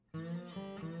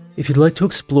If you'd like to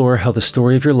explore how the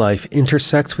story of your life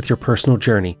intersects with your personal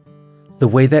journey, the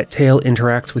way that tale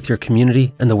interacts with your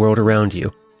community and the world around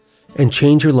you, and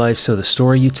change your life so the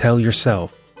story you tell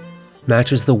yourself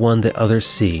matches the one that others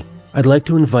see, I'd like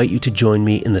to invite you to join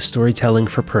me in the Storytelling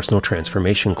for Personal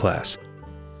Transformation class.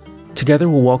 Together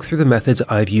we'll walk through the methods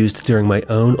I've used during my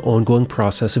own ongoing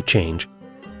process of change,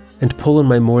 and pull on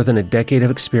my more than a decade of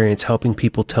experience helping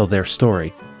people tell their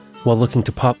story, while looking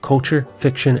to pop culture,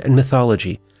 fiction, and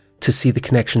mythology to see the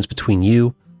connections between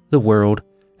you, the world,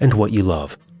 and what you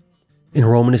love.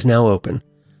 Enrollment is now open.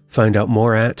 Find out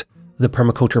more at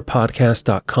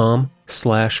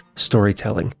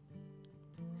thepermaculturepodcast.com/storytelling.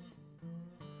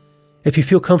 If you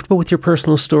feel comfortable with your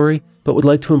personal story, but would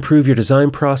like to improve your design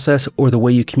process or the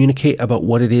way you communicate about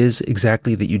what it is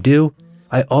exactly that you do,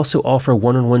 I also offer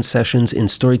one-on-one sessions in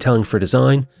Storytelling for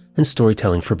Design and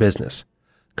Storytelling for Business.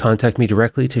 Contact me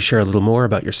directly to share a little more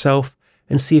about yourself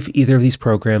and see if either of these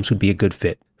programs would be a good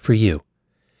fit for you.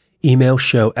 Email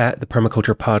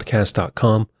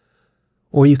show@thepermaculturepodcast.com,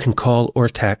 or you can call or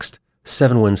text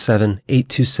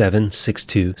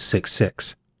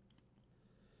 717-827-6266.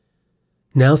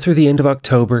 Now through the end of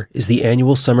October is the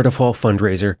annual Summer to Fall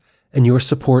fundraiser, and your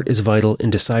support is vital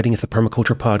in deciding if the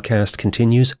Permaculture Podcast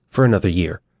continues for another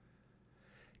year.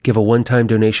 Give a one-time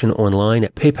donation online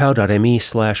at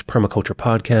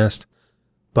paypal.me/permaculturepodcast,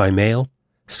 by mail,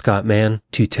 Scott Mann,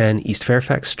 210 East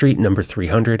Fairfax Street, number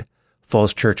 300,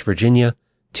 Falls Church, Virginia,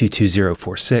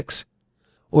 22046,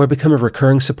 or become a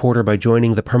recurring supporter by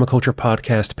joining the Permaculture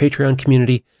Podcast Patreon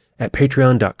community at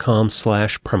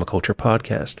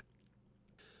patreon.com/permaculturepodcast.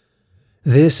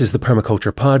 This is the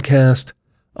Permaculture Podcast.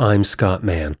 I'm Scott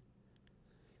Mann.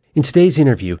 In today's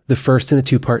interview, the first in a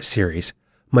two-part series,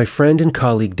 my friend and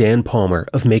colleague Dan Palmer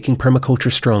of Making Permaculture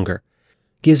Stronger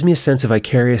gives me a sense of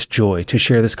vicarious joy to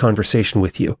share this conversation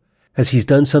with you, as he's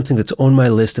done something that's on my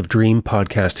list of dream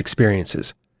podcast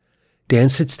experiences. Dan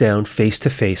sits down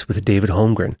face-to-face with David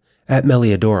Holmgren at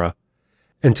Meliadora,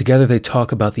 and together they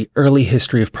talk about the early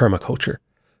history of permaculture.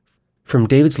 From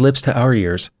David's lips to our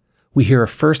ears, we hear a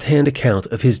first-hand account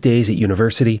of his days at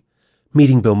university,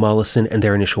 meeting Bill Mollison and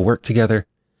their initial work together,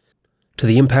 to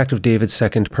the impact of David's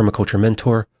second permaculture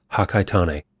mentor, Hakai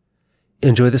Tane.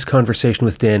 Enjoy this conversation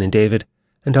with Dan and David,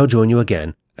 and I'll join you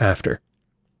again after.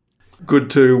 Good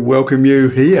to welcome you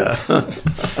here.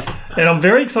 And I'm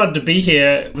very excited to be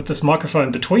here with this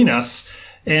microphone between us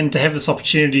and to have this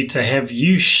opportunity to have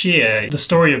you share the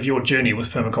story of your journey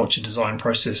with permaculture design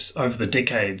process over the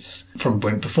decades, from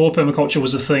when before permaculture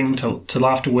was a thing till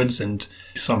afterwards. And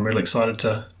so I'm really excited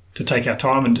to take our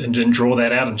time and draw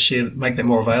that out and make that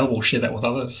more available, share that with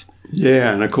others.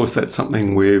 Yeah, and of course that's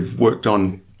something we've worked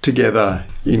on together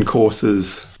in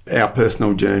courses, our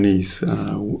personal journeys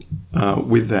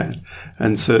with that.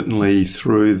 And certainly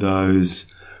through those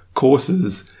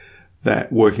courses,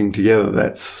 that working together,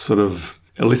 that's sort of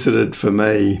elicited for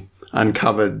me,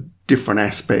 uncovered different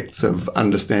aspects of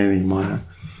understanding my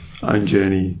own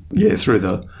journey, through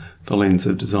the lens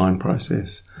of design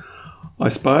process. I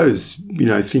suppose,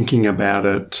 thinking about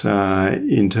it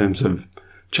in terms of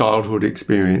childhood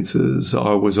experiences,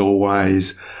 I was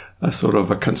always a sort of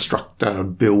a constructor,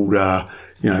 builder,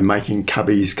 making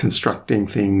cubbies, constructing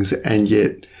things, and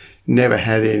yet never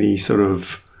had any sort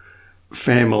of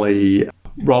family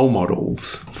role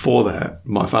models for that.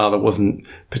 My father wasn't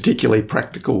particularly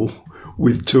practical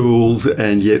with tools,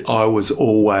 and yet I was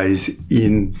always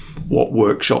in what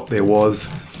workshop there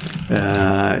was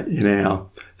in our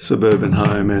suburban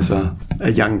home as a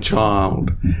young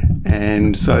child.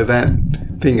 And so that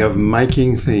thing of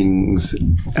making things,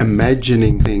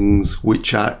 imagining things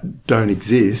which don't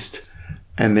exist,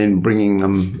 and then bringing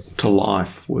them to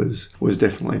life was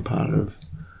definitely part of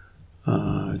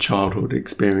childhood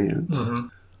experience. Mm-hmm.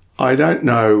 I don't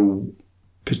know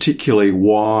particularly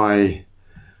why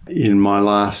in my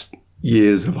last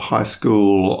years of high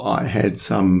school I had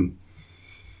some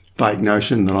vague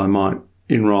notion that I might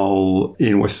enrol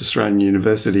in West Australian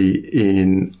University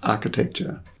in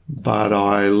architecture. But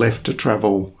I left to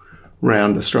travel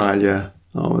around Australia.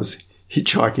 I was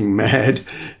hitchhiking mad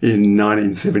in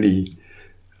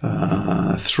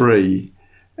 1973,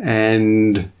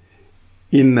 and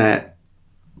in that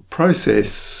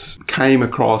process came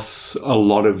across a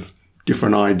lot of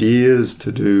different ideas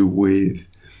to do with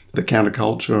the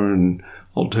counterculture and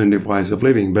alternative ways of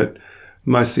living. But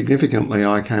most significantly,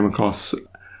 I came across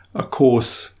a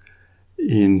course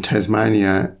in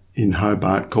Tasmania in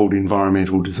Hobart called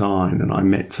Environmental Design, and I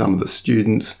met some of the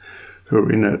students who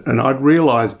were in it. And I'd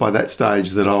realised by that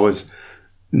stage that I was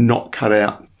not cut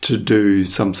out to do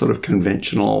some sort of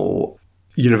conventional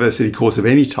university course of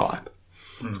any type.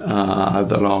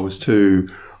 That I was too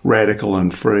radical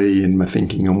and free in my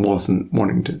thinking and wasn't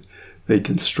wanting to be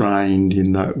constrained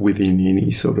within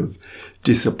any sort of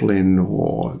discipline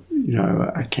or,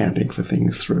 accounting for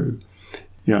things through,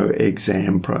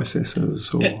 exam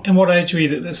processes. And what age were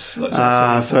you at this?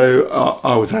 So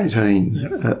I was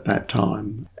 18 at that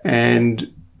time.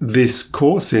 And this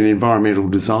course in environmental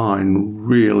design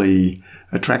really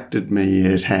attracted me.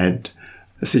 It had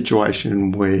a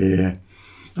situation where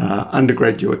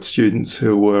undergraduate students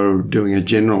who were doing a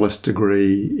generalist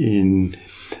degree in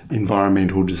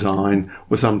environmental design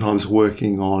were sometimes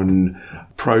working on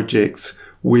projects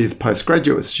with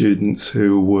postgraduate students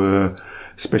who were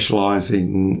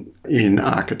specialising in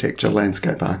architecture,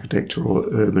 landscape architecture or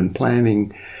urban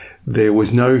planning. There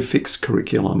was no fixed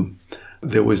curriculum.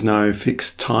 There was no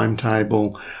fixed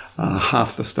timetable.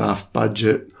 Half the staff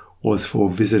budget was for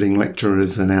visiting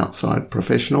lecturers and outside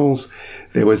professionals.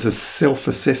 There was a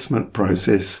self-assessment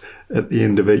process at the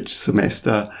end of each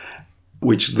semester,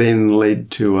 which then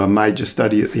led to a major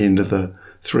study at the end of the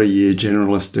 3-year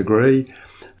generalist degree.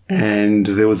 And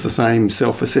there was the same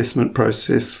self-assessment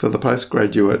process for the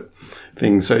postgraduate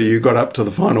thing. So you got up to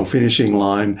the final finishing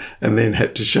line and then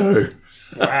had to show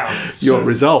your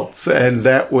results. And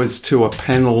that was to a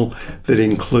panel that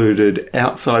included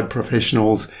outside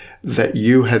professionals that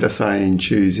you had a say in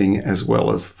choosing as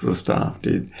well as the staff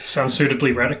did. Sounds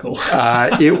suitably radical.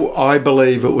 I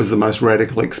believe it was the most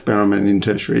radical experiment in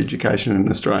tertiary education in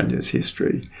Australia's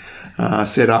history,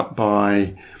 set up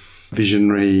by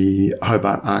visionary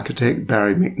Hobart architect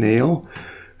Barry McNeill,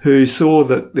 who saw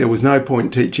that there was no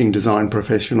point teaching design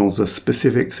professionals a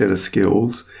specific set of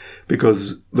skills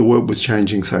because the world was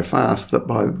changing so fast that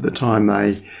by the time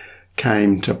they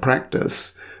came to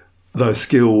practice, those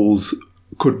skills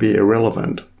could be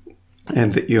irrelevant,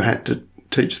 and that you had to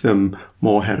teach them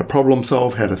more how to problem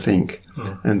solve, how to think,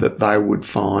 and that they would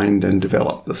find and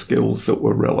develop the skills that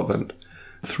were relevant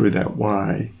through that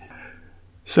way.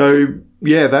 So,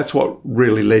 that's what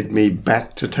really led me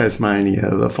back to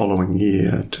Tasmania the following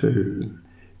year to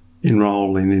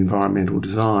enrol in environmental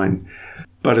design.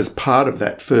 But as part of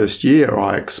that first year,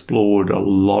 I explored a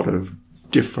lot of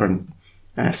different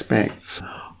aspects.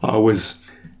 I was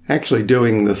actually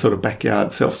doing the sort of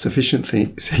backyard self-sufficiency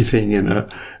thing in a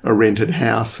rented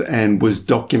house and was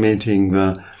documenting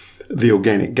the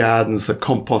organic gardens, the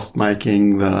compost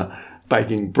making, the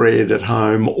baking bread at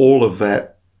home, all of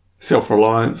that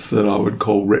self-reliance that I would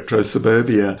call retro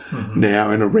suburbia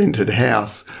now in a rented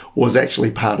house was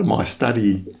actually part of my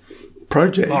study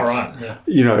projects. All right,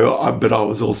 yeah. But I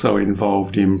was also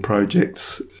involved in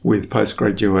projects with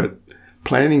postgraduate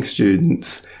planning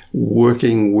students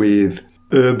working with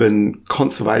urban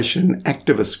conservation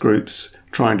activist groups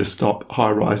trying to stop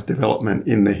high-rise development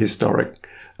in the historic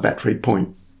Battery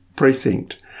Point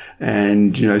precinct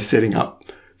and, setting up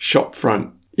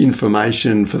shopfront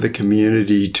information for the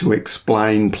community to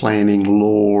explain planning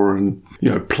law and,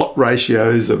 plot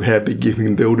ratios of how big you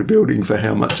can build a building for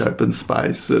how much open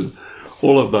space and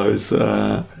all of those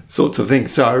sorts of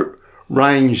things. So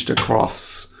ranged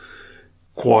across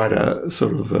quite a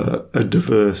sort of a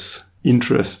diverse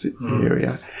interest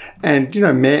area and,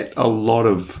 met a lot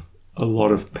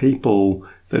of people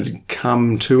that had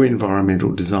come to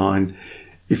environmental design,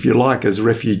 if you like, as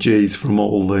refugees from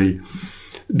all the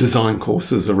design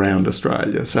courses around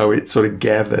Australia. So it sort of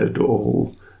gathered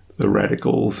all the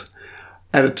radicals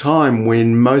at a time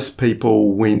when most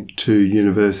people went to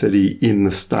university in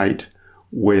the state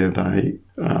where they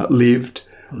lived,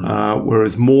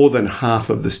 whereas more than half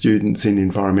of the students in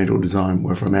environmental design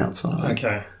were from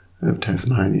outside of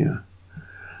Tasmania.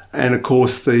 And of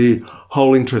course, the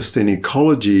whole interest in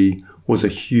ecology was a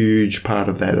huge part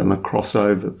of that and the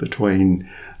crossover between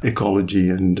ecology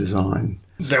and design.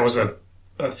 That was a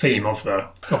theme of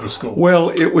the school? Well,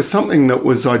 it was something that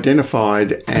was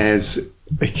identified as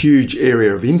a huge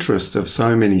area of interest of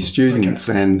so many students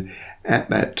and at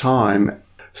that time,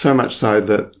 so much so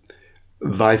that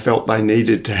they felt they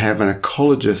needed to have an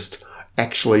ecologist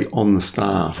actually on the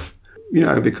staff,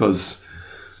 because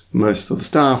most of the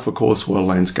staff, of course, were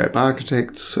landscape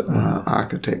architects,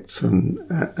 architects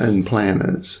and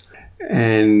planners.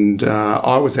 And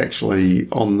I was actually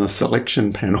on the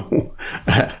selection panel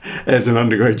as an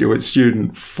undergraduate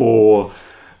student for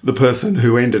the person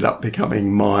who ended up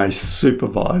becoming my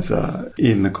supervisor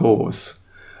in the course.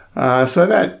 So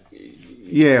that,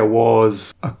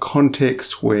 was a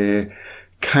context where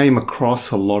came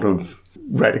across a lot of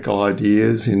radical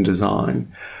ideas in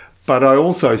design. But I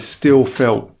also still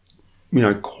felt,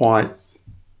 quite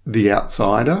the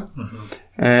outsider.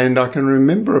 And I can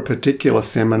remember a particular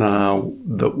seminar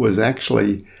that was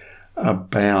actually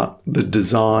about the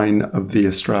design of the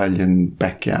Australian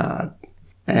backyard.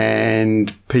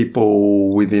 and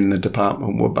people within the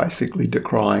department were basically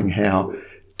decrying how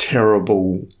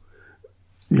terrible,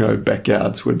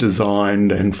 backyards were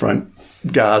designed and front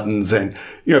gardens, and,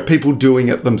 people doing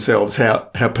it themselves, how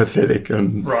pathetic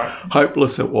and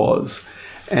hopeless it was.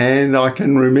 And I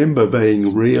can remember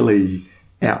being really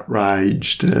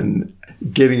outraged and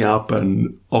getting up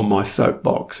and on my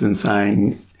soapbox and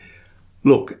saying,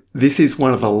 look, this is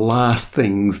one of the last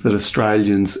things that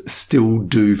Australians still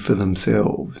do for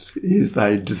themselves, is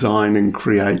they design and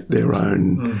create their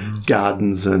own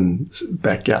gardens and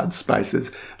backyard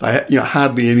spaces.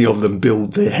 Hardly any of them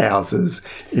build their houses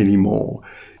anymore.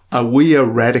 Are we a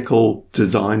radical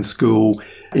design school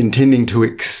intending to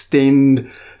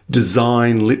extend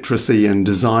design literacy and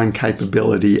design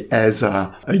capability as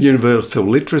a universal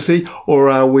literacy, or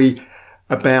are we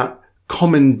about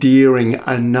commandeering,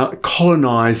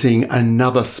 colonising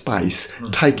another space,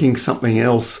 taking something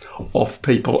else off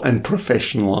people and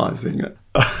professionalising it?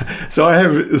 So I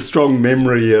have a strong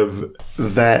memory of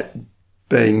that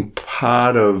being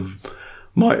part of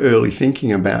my early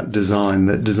thinking about design,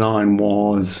 that design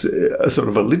was a sort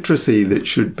of a literacy that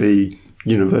should be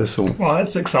universal. Well,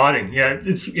 that's exciting. Yeah,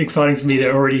 it's exciting for me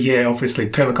to already hear, obviously,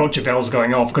 permaculture bells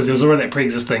going off, because there was already that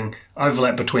pre-existing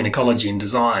overlap between ecology and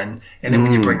design. And then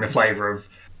when you bring the flavour of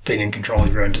being in control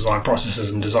of your own design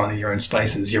processes and designing your own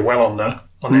spaces, you're well on that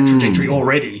trajectory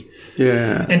already.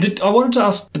 Yeah. And I wanted to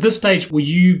ask, at this stage, were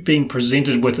you being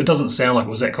presented with, it doesn't sound like it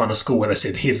was that kind of school where they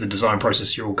said, here's the design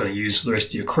process you're all going to use for the rest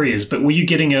of your careers, but were you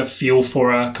getting a feel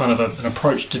for a kind of an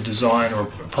approach to design or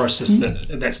a process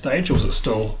at that stage, or was it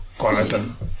still quite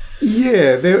open?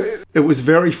 Yeah, it was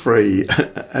very free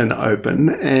and open,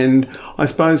 and I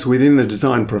suppose within the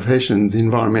design professions,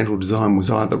 environmental design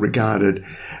was either regarded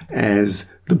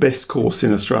as the best course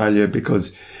in Australia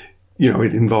because,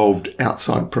 it involved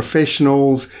outside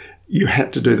professionals. You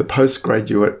had to do the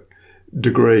postgraduate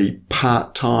degree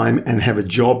part-time and have a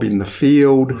job in the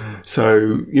field.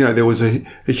 So, there was a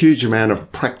huge amount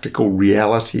of practical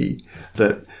reality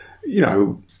that,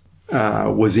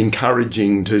 was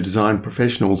encouraging to design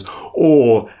professionals,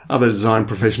 or other design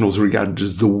professionals regarded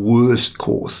as the worst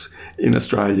course in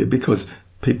Australia because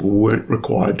people weren't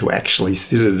required to actually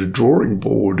sit at a drawing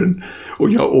board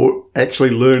or actually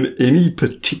learn any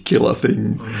particular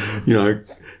thing,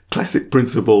 classic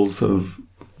principles of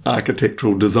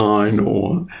architectural design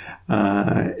or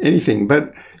anything.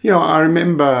 But, I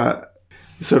remember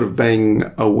sort of being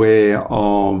aware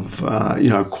of,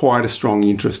 quite a strong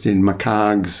interest in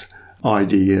McHarg's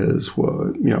ideas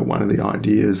were, one of the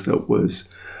ideas that was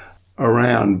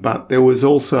around. But there was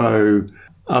also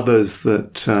others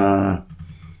that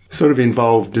sort of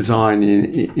involved design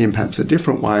in perhaps a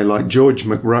different way, like George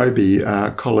McRoby, a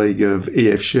colleague of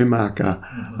E.F. Schumacher,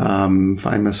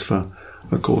 famous for,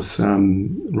 of course,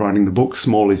 writing the book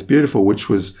Small is Beautiful, which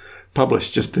was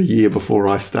published just a year before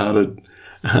I started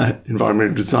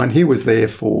environmental design. He was there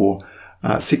for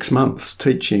 6 months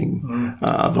teaching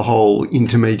the whole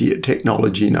intermediate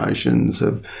technology notions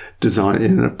of design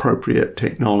in an appropriate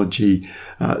technology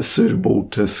suitable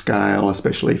to scale,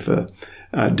 especially for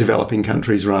developing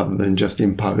countries, rather than just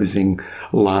imposing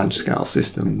large-scale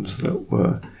systems that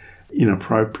were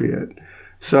inappropriate.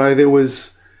 So there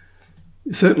was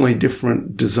certainly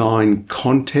different design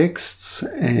contexts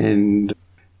and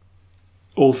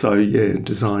also,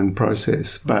 design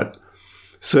process, but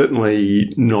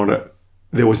certainly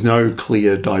there was no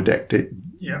clear didactic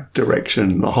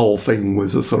direction. The whole thing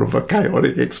was a sort of a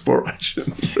chaotic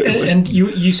exploration. Really. And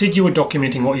you said you were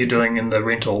documenting what you're doing in the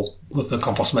rental with the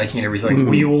compost making and everything.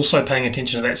 Were you also paying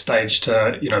attention at that stage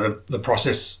to, the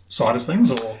process side of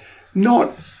things, or?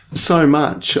 Not so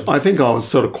much. I think I was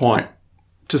sort of quite,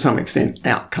 to some extent,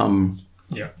 outcome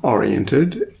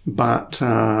oriented, but,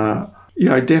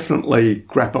 definitely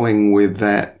grappling with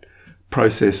that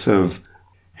process of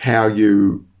how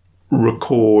you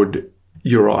record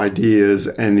your ideas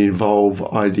and evolve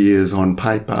ideas on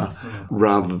paper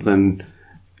rather than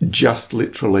just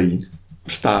literally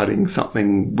starting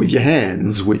something with your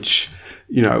hands, which,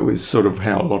 is sort of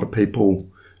how a lot of people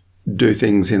do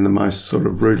things in the most sort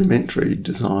of rudimentary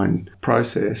design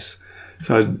process.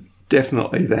 So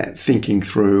definitely that thinking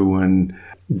through and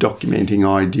documenting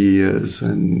ideas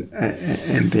and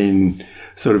then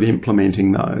sort of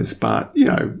implementing those, but,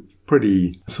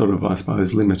 pretty sort of, I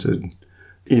suppose, limited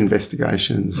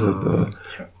investigations of the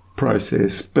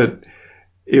process. But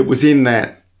it was in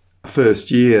that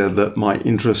first year that my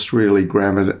interest really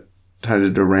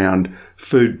gravitated around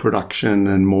food production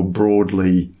and more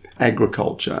broadly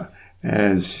agriculture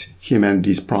as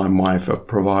humanity's prime way for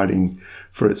providing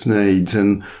for its needs,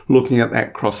 and looking at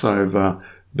that crossover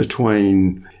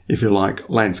between if you like,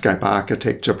 landscape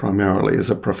architecture primarily as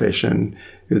a profession,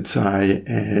 you'd say,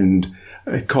 and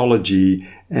ecology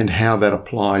and how that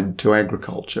applied to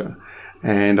agriculture.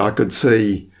 And I could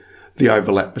see the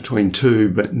overlap between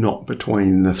two, but not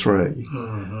between the three.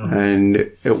 Mm-hmm. And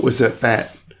it was at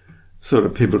that sort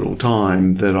of pivotal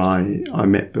time that I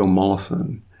met Bill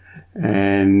Mollison.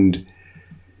 And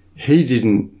he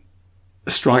didn't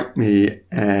strike me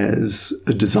as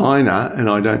a designer, and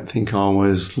I don't think I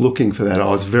was looking for that. I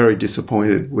was very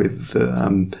disappointed with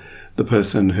the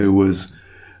person who was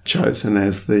chosen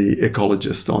as the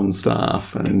ecologist on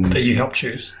staff. And that you helped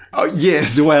choose? Oh,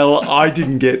 yes, well, I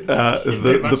didn't get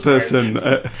the person.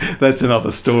 That's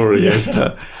another story as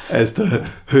to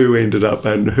who ended up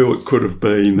and who it could have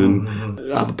been, and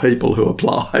other people who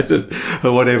applied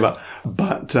or whatever.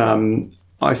 But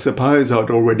I suppose I'd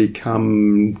already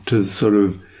come to sort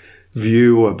of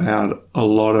view about a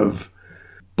lot of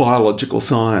biological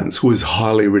science was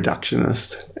highly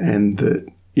reductionist, and that,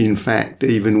 in fact,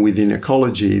 even within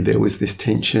ecology, there was this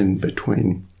tension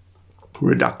between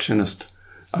reductionist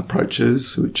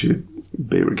approaches, which would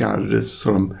be regarded as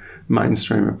sort of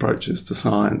mainstream approaches to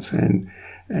science, and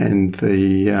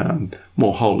the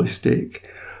more holistic.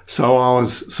 So I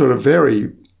was sort of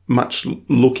very much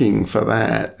looking for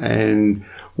that. And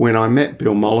when I met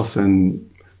Bill Mollison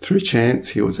through chance,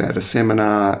 he was at a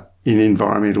seminar in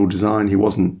environmental design. He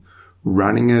wasn't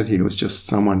running it. He was just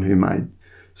someone who made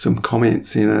some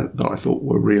comments in it that I thought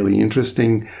were really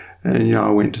interesting. And,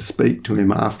 I went to speak to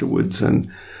him afterwards,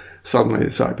 and suddenly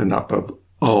this opened up of,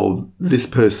 this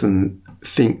person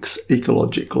thinks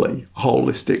ecologically,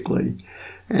 holistically.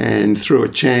 And through a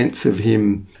chance of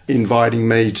him inviting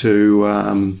me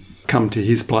to come to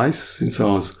his place, since I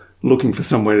was looking for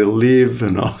somewhere to live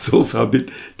and I was also a bit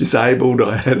disabled.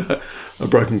 I had a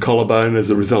broken collarbone as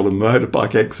a result of a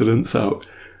motorbike accident, so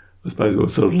I suppose it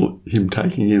was sort of him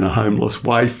taking in a homeless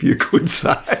waif, you could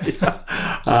say.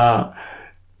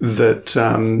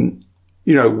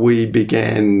 We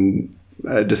began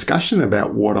a discussion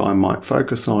about what I might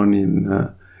focus on in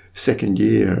the second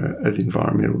year at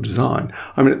environmental design.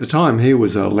 I mean, at the time, he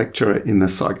was a lecturer in the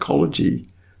psychology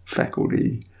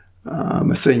faculty,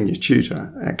 a senior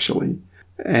tutor, actually.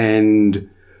 And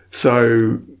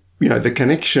so, the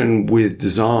connection with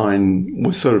design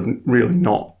was sort of really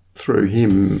not through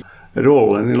him at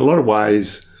all. And in a lot of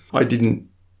ways, I didn't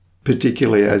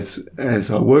particularly,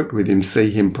 as I worked with him, see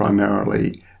him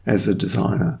primarily as a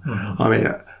designer. Mm-hmm. I mean,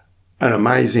 an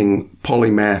amazing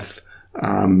polymath,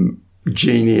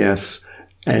 genius,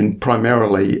 and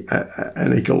primarily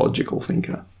an ecological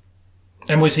thinker.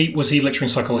 And was he lecturing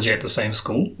psychology at the same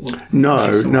school? No,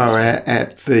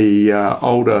 at the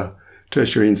older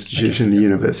tertiary institution, the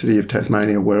University of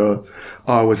Tasmania, where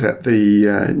I was at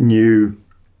the new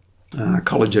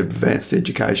College of Advanced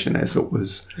Education, as it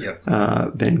was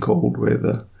then called, where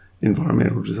the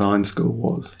environmental design school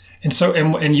was. And so,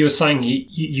 and you were saying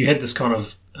you had this kind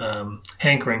of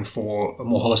hankering for a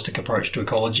more holistic approach to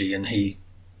ecology, and he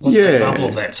was an example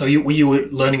of that. So you were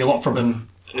learning a lot from him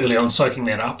early on, soaking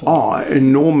that up? Oh,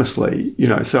 enormously.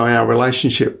 So our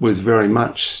relationship was very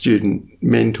much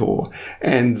student-mentor,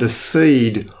 and the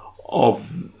seed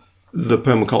of the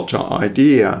permaculture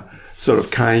idea sort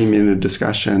of came in a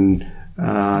discussion,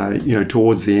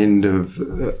 towards the end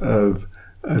of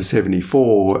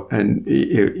 74, and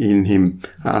in him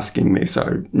asking me,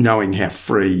 so knowing how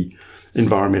free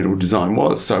environmental design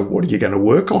was, so what are you going to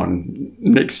work on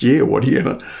next year? What are you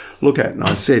going to look at? And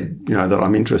I said, that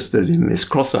I'm interested in this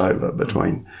crossover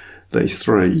between these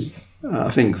three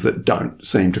things that don't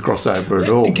seem to cross over at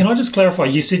all. And can I just clarify,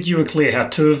 you said you were clear how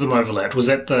two of them overlapped. Was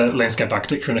that the landscape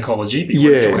architecture and ecology? But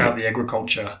you weren't sure how the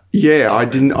agriculture... Yeah, I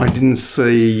didn't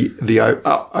see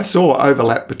I saw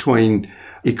overlap between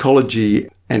ecology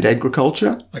and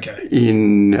agriculture. Okay.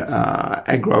 In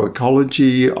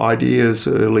agroecology ideas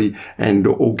early, and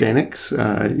organics.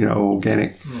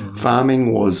 Organic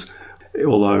farming was,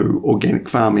 although organic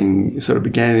farming sort of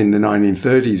began in the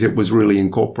 1930s, it was really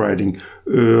incorporating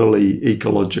early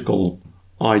ecological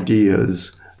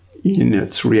ideas in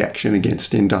its reaction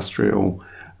against industrial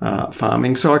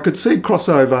farming. So I could see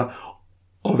crossover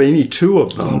of any two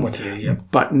of them, I'm with you, yeah.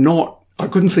 but I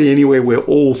couldn't see anywhere where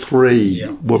all three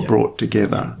were brought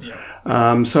together.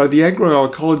 Yeah. So the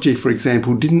agroecology, for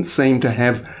example, didn't seem to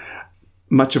have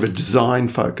much of a design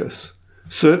focus.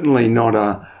 Certainly not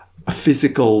a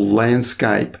physical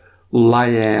landscape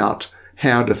layout,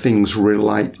 how do things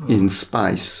relate in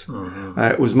space. Mm-hmm.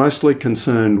 It was mostly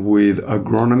concerned with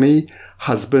agronomy,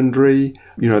 husbandry,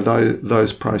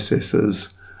 those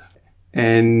processes.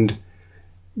 And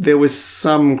there was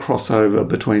some crossover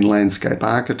between landscape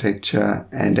architecture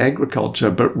and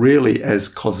agriculture, but really as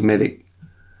cosmetic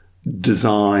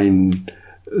design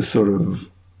sort of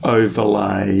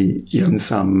overlay in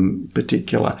some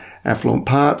particular affluent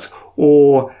parts,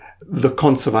 or the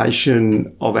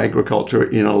conservation of agriculture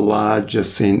in a larger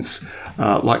sense,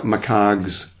 like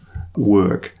McHarg's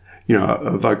work,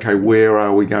 of, okay, where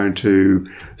are we going to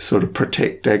sort of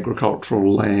protect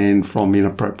agricultural land from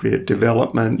inappropriate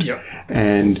development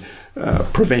and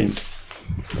prevent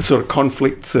sort of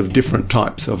conflicts of different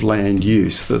types of land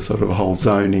use, the sort of whole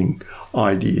zoning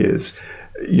ideas,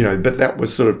 but that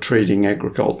was sort of treating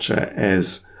agriculture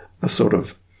as a sort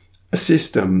of a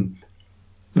system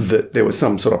that there was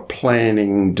some sort of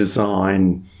planning,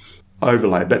 design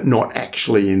overlay, but not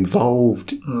actually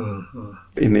involved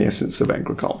in the essence of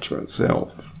agriculture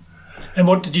itself. And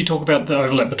what did you talk about the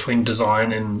overlap between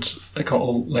design and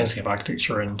landscape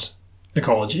architecture and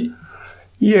ecology?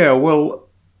 Yeah, well,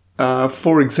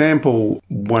 for example,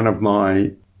 one of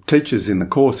my teachers in the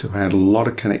course who had a lot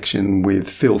of connection with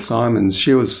Phil Simons,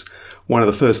 she was one of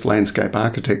the first landscape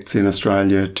architects in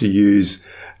Australia to use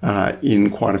in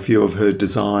quite a few of her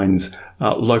designs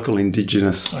local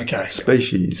indigenous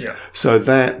species. Yeah. So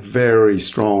that very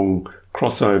strong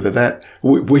crossover, that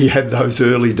we had those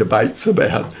early debates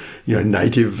about,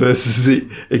 native versus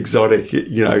exotic,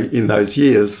 in those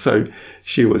years. So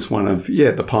she was one of,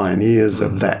 the pioneers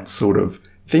of that sort of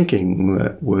thinking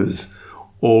that was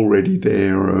already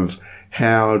there of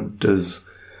how does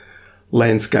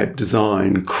landscape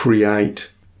design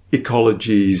create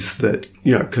ecologies that,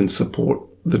 can support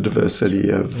the diversity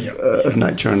of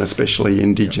nature and especially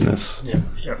indigenous. Yeah.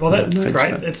 Well, that's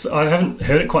great. I haven't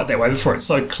heard it quite that way before. It's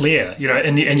so clear,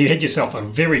 and you had yourself a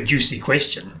very juicy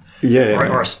question. Yeah.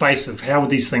 Or a space of how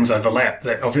would these things overlap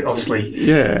that obviously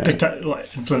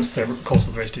influence the course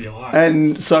of the rest of your life.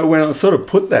 And so when I sort of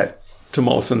put that to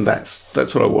Mollison, that's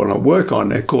what I want to work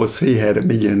on. Of course, he had a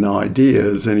million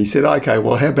ideas and he said, okay,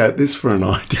 well, how about this for an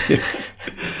idea?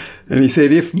 And he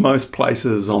said, if most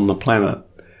places on the planet,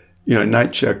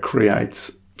 nature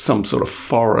creates some sort of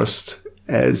forest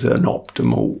as an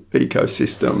optimal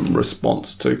ecosystem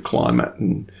response to climate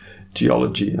and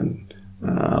geology and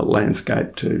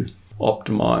landscape to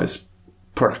optimise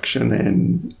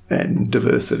production and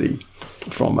diversity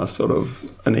from a sort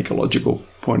of an ecological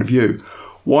point of view.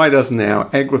 Why doesn't our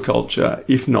agriculture,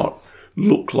 if not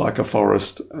look like a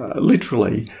forest,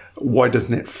 literally, why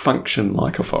doesn't it function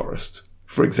like a forest?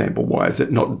 For example, why is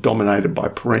it not dominated by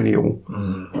perennial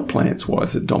plants? Why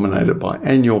is it dominated by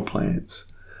annual plants?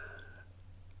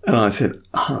 And I said,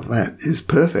 that is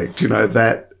perfect.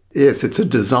 Yes, it's a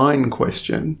design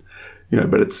question,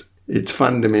 but it's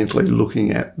fundamentally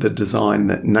looking at the design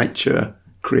that nature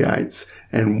creates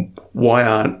and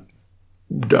why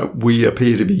don't we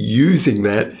appear to be using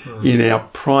that in our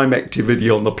prime activity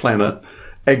on the planet,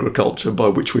 agriculture, by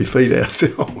which we feed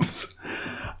ourselves.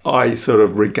 I sort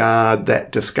of regard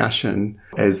that discussion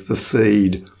as the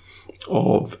seed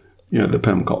of, the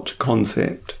permaculture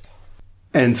concept.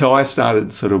 And so I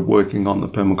started sort of working on the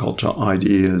permaculture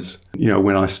ideas,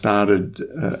 when I started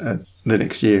the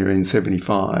next year in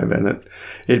 75, and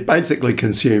it basically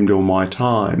consumed all my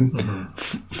time,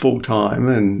 full time,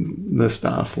 and the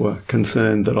staff were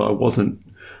concerned that I wasn't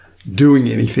doing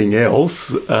anything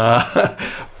else, but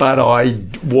I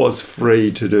was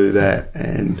free to do that.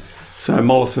 And so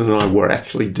Mollison and I were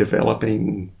actually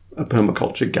developing a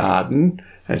permaculture garden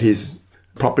at his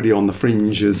property on the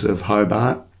fringes of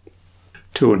Hobart,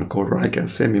 2.25 acre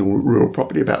semi-rural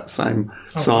property, about the same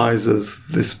size as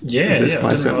this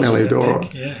place at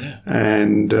Melidora.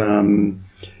 And,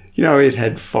 it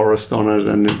had forest on it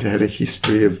and it had a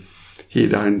history of,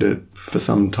 he'd owned it for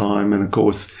some time, and of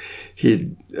course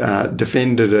he'd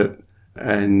defended it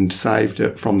and saved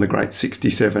it from the great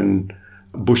 67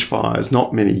 bushfires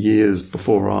not many years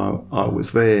before I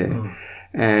was there.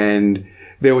 And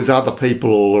there was other people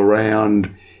all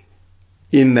around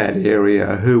in that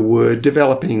area who were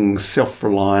developing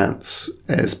self-reliance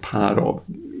as part of,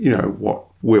 what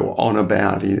we were on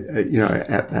about,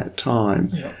 at that time.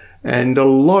 Yeah. And a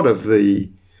lot of the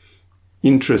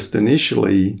interest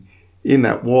initially in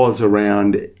that was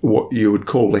around what you would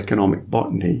call economic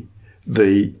botany,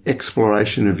 the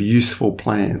exploration of useful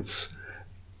plants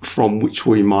from which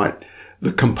we might,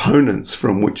 the components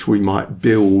from which we might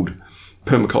build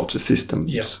permaculture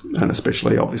systems, and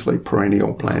especially obviously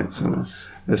perennial plants and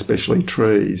especially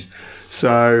trees.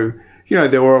 So,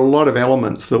 there were a lot of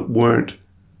elements that weren't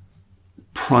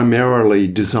primarily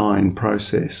design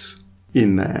process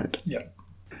in that. Yeah.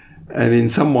 And in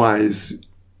some ways,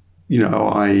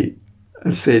 I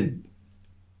have said,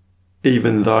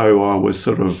 even though I was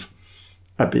sort of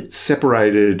a bit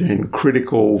separated and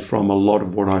critical from a lot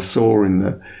of what I saw in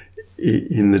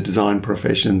the design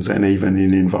professions and even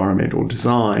in environmental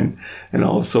design. And I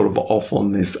was sort of off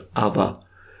on this other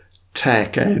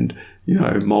tack, and,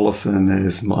 Mollison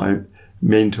as my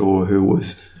mentor, who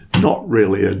was not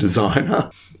really a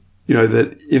designer,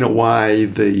 that in a way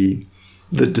the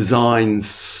design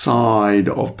side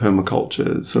of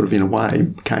permaculture sort of in a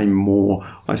way came more,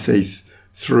 I see,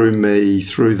 through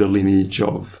the lineage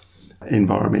of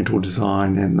environmental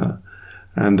design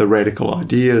and the radical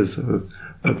ideas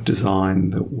of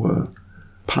design that were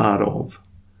part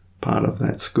of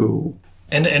that school.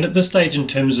 And at this stage, in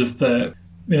terms of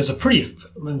it's a pretty.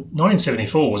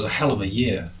 1974 was a hell of a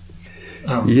year.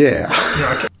 Yeah.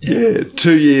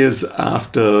 2 years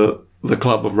after the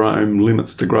Club of Rome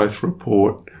Limits to Growth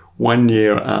report, 1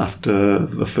 year after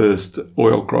the first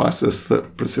oil crisis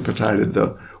that precipitated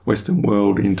the Western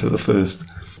world into the first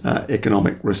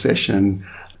economic recession.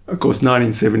 Of course,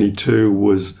 1972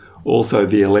 was also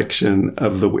the election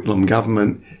of the Whitlam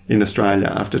government in Australia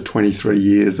after 23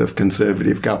 years of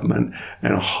Conservative government,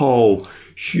 and a whole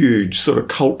huge sort of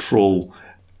cultural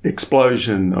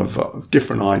explosion of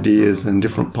different ideas and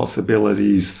different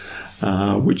possibilities,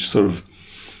 which sort of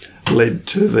led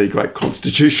to the great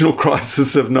constitutional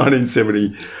crisis of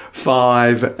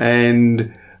 1975.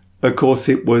 And of course,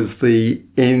 it was the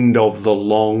end of the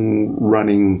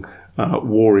long-running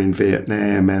war in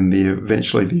Vietnam and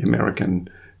eventually the American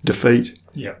defeat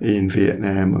in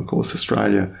Vietnam. Of course,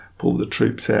 Australia pulled the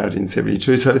troops out in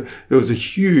 72. So there was a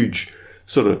huge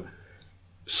sort of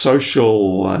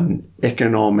social and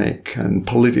economic and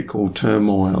political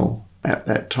turmoil at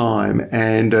that time,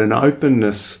 and an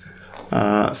openness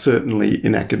certainly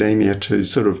in academia to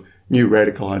sort of new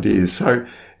radical ideas. So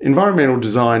environmental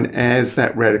design as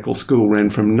that radical school ran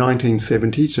from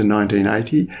 1970 to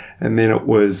 1980, and then it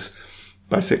was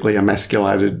basically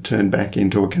emasculated, turned back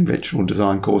into a conventional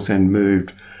design course, and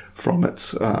moved from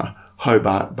its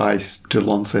Hobart base to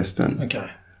Launceston.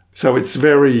 Okay. So it's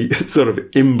very sort of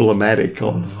emblematic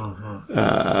of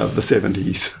the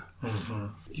 70s. Mm-hmm.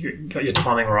 You got your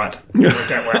timing right. You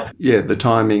worked out well. Yeah, the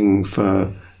timing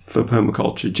for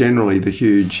permaculture, generally the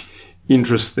huge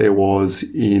interest there was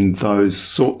in those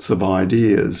sorts of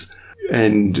ideas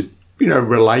and,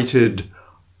 related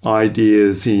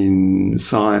ideas in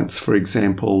science, for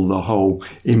example, the whole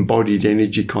embodied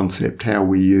energy concept, how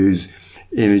we use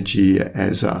energy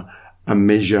as a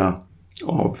measure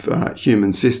of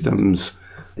human systems.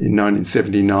 In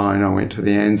 1979, I went to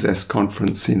the ANZAS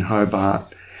conference in Hobart,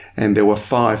 and there were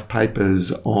 5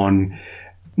 papers on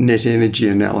net energy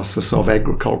analysis of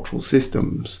agricultural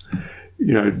systems.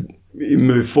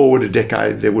 Move forward a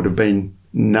decade, there would have been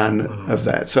none of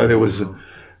that. So there was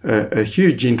a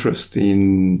huge interest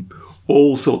in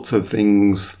all sorts of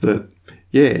things that,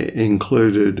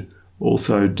 included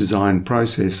also design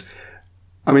process.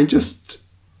 I mean, just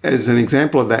as an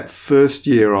example of that first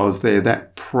year I was there,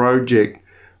 that project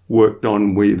worked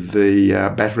on with the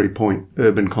Battery Point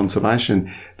Urban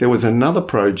Conservation. There was another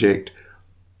project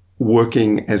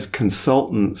working as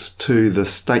consultants to the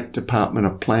State Department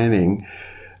of Planning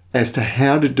as to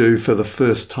how to do for the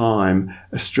first time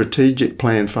a strategic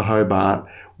plan for Hobart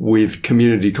with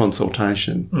community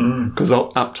consultation. Because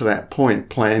up to that point,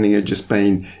 planning had just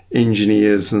been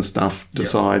engineers and stuff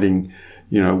deciding,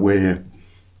 where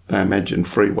they imagine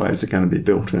freeways are going to be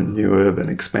built and new urban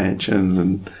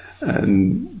expansion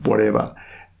and whatever.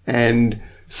 And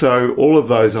so all of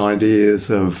those ideas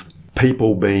of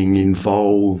people being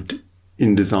involved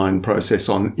in design process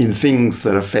in things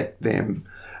that affect them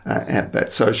at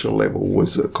that social level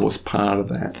was, of course, part of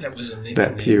that. That was in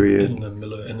that period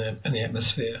in the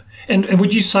atmosphere. And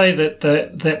would you say that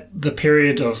the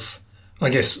period of, I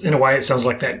guess, in a way, it sounds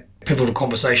like that pivotal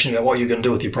conversation about what you're going to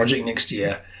do with your project next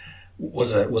year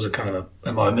was a kind of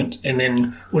a moment, and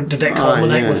then did that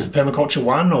culminate with Permaculture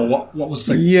 1, or what was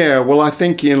the... Yeah, well, I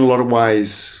think in a lot of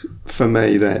ways for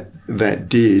me that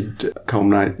did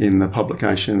culminate in the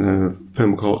publication of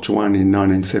Permaculture 1 in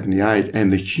 1978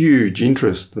 and the huge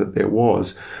interest that there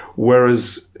was,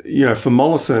 whereas, for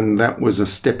Mollison that was a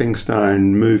stepping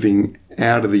stone moving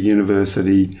out of the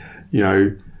university,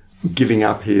 giving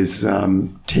up his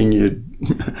tenured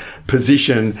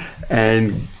position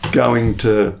and going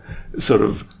to sort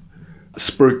of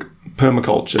spruik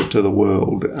permaculture to the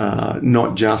world,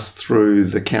 not just through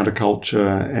the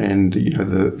counterculture and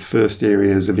the first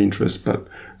areas of interest, but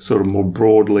sort of more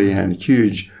broadly and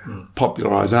huge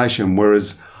popularisation.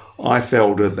 Whereas I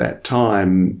felt at that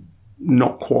time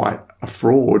not quite a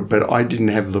fraud, but I didn't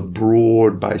have the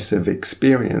broad base of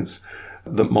experience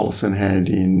that Mollison had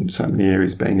in so many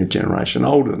areas, being a generation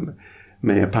older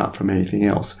me apart from anything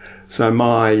else. So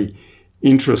my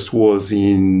interest was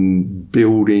in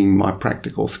building my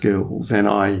practical skills, and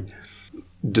I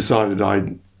decided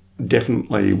I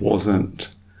definitely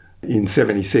wasn't. In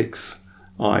 76,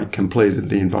 I completed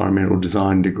the environmental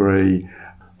design degree.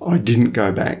 I didn't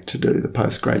go back to do the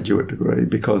postgraduate degree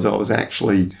because I was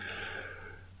actually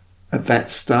at that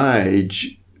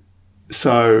stage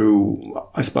so,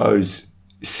 I suppose,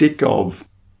 sick of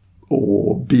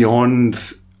or beyond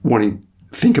wanting to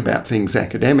think about things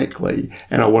academically,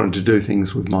 and I wanted to do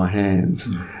things with my hands.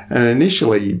 And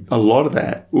initially, a lot of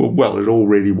that, well, it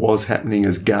already was happening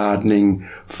as gardening,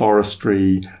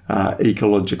 forestry,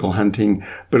 ecological hunting,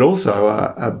 but also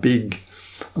a big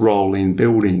role in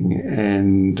building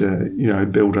and,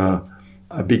 built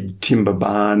a big timber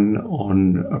barn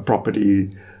on a property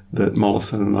that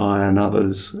Mollison and I and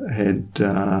others had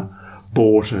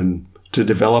bought and to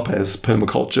develop as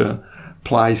permaculture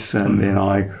place. And then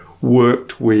I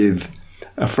worked with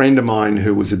a friend of mine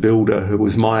who was a builder who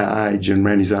was my age and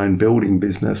ran his own building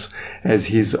business as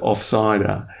his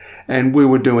offsider. And we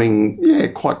were doing,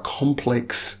 quite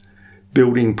complex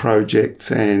building projects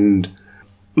and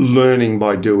learning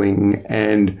by doing.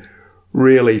 And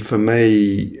really for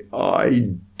me,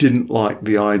 I didn't like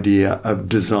the idea of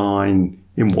design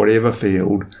in whatever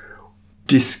field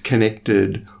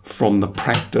disconnected from the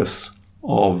practice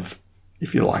of,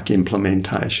 if you like,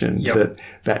 implementation. Yep.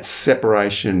 That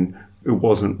separation, it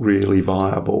wasn't really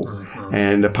viable. Mm-hmm.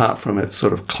 And apart from its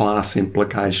sort of class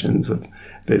implications of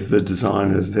there's the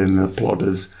designers, then the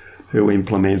plotters who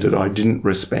implement it, I didn't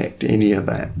respect any of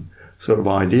that sort of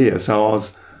idea. So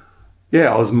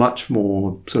I was much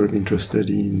more sort of interested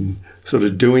in sort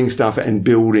of doing stuff and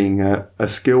building a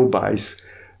skill base.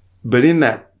 But in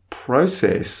that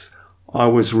process, I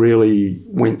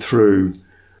went through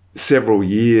several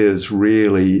years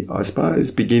really, I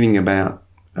suppose, beginning about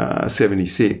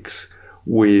 76,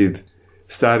 with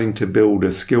starting to build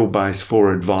a skill base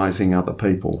for advising other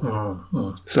people.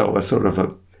 Mm-hmm. So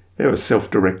it was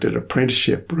self-directed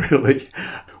apprenticeship, really,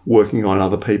 working on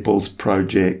other people's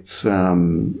projects,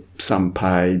 some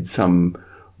paid, some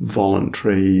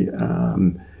voluntary,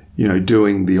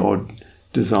 doing the odd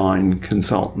design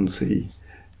consultancy.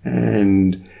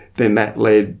 And then that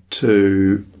led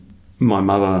to my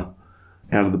mother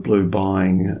out of the blue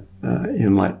buying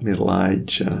in late middle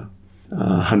age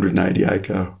 180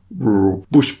 acre rural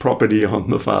bush property on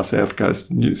the far south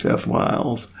coast of New South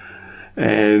Wales.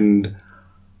 And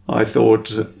I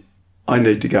thought I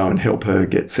need to go and help her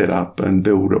get set up and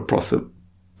build a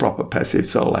proper passive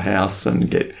solar house and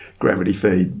get gravity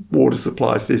feed water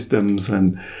supply systems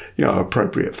and,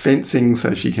 appropriate fencing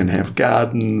so she can have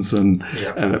gardens and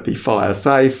it be fire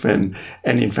safe and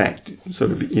in fact sort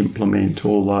of implement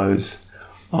all those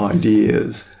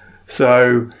ideas.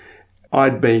 So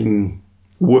I'd been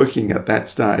working at that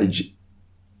stage,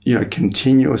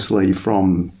 continuously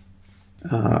from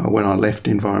when I left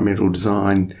environmental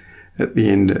design at the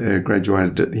end,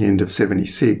 graduated at the end of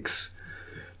 76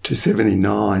 to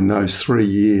 79, those 3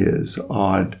 years,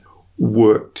 I'd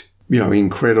worked,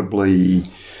 incredibly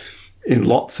in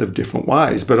lots of different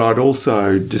ways, but I'd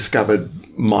also discovered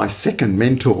my second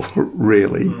mentor,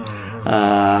 really,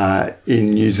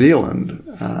 in New Zealand,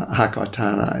 Hakai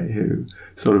Tane, who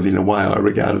sort of in a way I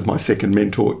regard as my second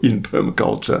mentor in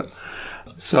permaculture.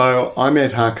 So I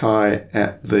met Hakai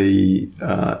at the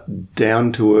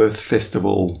Down to Earth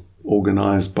festival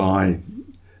organised by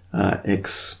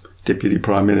ex-Deputy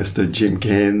Prime Minister Jim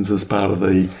Cairns as part of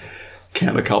the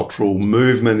countercultural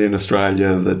movement in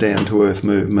Australia, the Down to Earth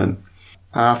movement.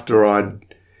 After I'd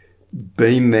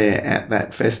been there at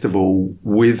that festival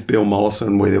with Bill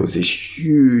Mollison, where there was this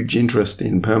huge interest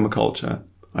in permaculture,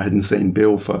 I hadn't seen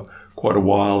Bill for quite a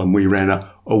while, and we ran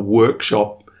a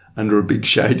workshop under a big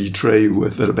shady tree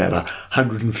that about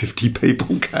 150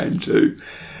 people came to.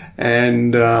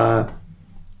 And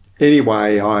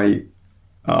anyway,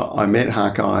 I met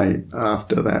Hakai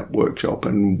after that workshop,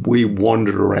 and we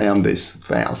wandered around this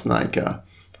 1,000-acre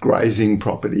grazing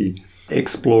property,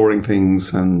 exploring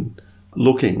things and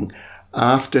looking,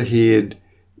 after he had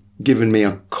given me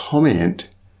a comment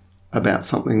about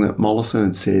something that Mollison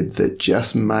had said that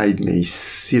just made me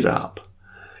sit up.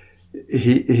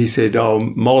 He said,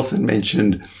 Mollison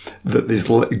mentioned that this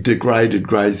degraded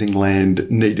grazing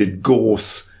land needed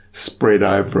gorse spread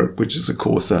over it, which is, of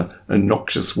course, a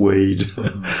noxious weed,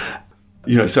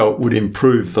 so it would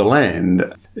improve the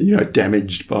land,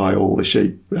 damaged by all the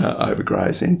sheep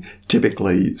overgrazing,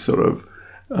 typically sort of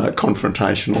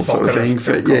confrontational sort of thing.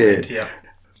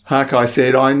 Hakai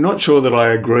said, I'm not sure that I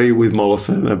agree with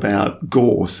Mollison about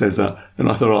gorse and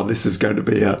I thought, this is going to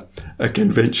be a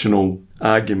conventional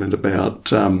argument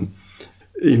about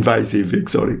invasive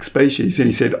exotic species. And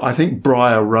he said, I think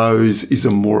briar rose is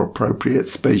a more appropriate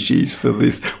species for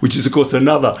this, which is, of course,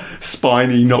 another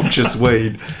spiny, noxious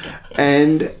weed.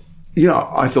 And,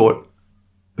 I thought,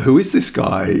 who is this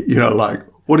guy?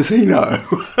 What does he know?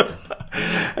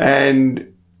 And,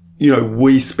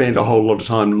 we spent a whole lot of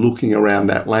time looking around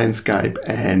that landscape,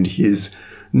 and his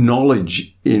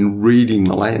knowledge in reading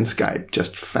the landscape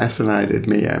just fascinated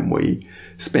me, and we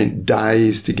spent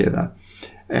days together.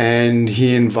 And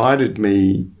he invited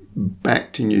me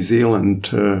back to New Zealand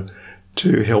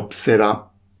to help set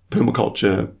up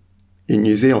permaculture in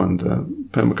New Zealand, the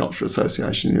Permaculture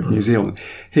Association of New Zealand.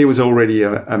 He was already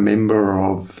a member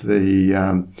of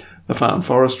the Farm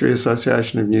Forestry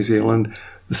Association of New Zealand,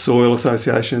 the Soil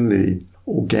Association, the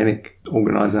Organic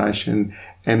Organisation,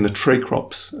 and the Tree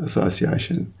Crops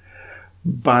Association.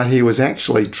 But he was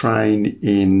actually trained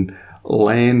in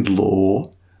land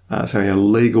law, so he had a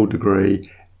legal degree,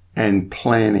 and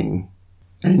planning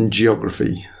and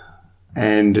geography,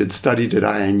 and had studied at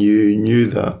ANU, knew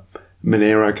the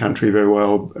Monero country very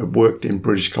well, worked in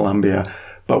British Columbia,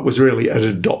 but was really had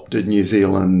adopted New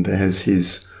Zealand as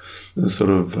his sort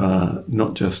of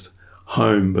not just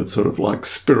home, but sort of like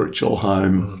spiritual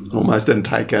home, almost, and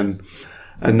taken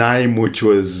a name which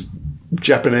was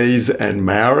Japanese and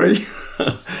Maori,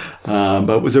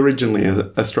 but was originally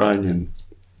Australian.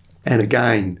 And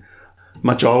again,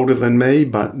 much older than me,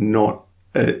 but not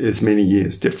as many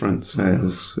years difference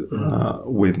as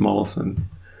with Mollison.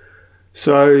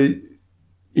 So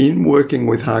in working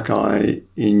with Hawkeye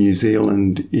in New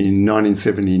Zealand in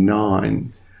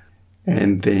 1979,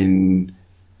 and then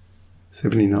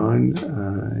 79,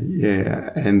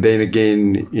 and then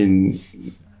again in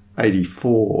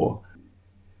 84,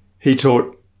 he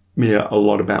taught me a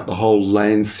lot about the whole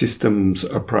land systems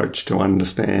approach to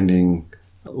understanding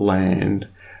land.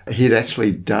 He'd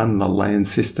actually done the land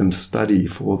systems study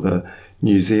for the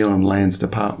New Zealand Lands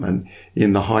Department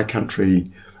in the high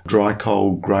country, dry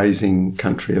cold grazing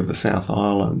country of the South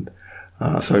Island.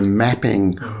 So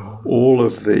mapping all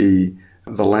of the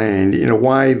land in a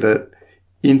way that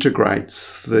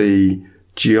integrates the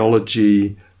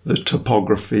geology, the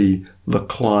topography, the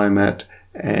climate,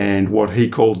 and what he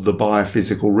called the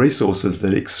biophysical resources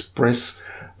that express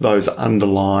those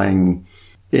underlying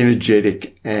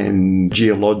energetic and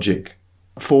geologic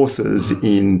forces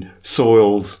in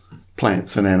soils,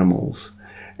 plants and animals.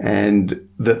 And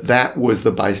that was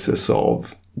the basis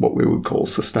of what we would call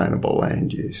sustainable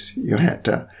land use. You had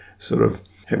to sort of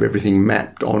have everything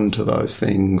mapped onto those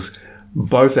things,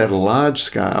 both at a large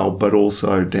scale, but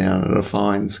also down at a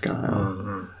fine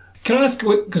scale. Can I ask,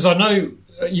 because I know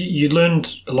you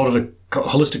learned a lot of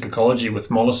holistic ecology with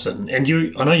Mollison, and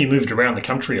I know you moved around the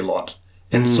country a lot.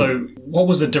 And so what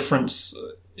was the difference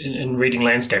in reading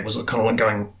landscape? Was it kind of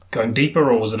like going deeper,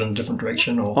 or was it in a different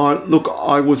direction? Or look,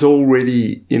 I was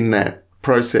already in that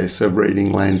process of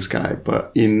reading landscape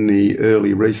in the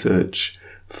early research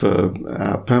for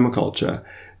permaculture,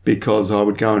 because I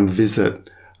would go and visit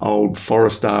old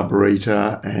forest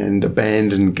arboreta and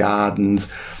abandoned gardens,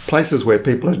 places where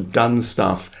people had done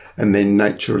stuff and then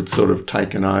nature had sort of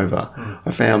taken over.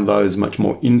 I found those much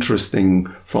more interesting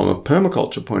from a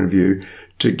permaculture point of view,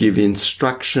 to give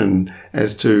instruction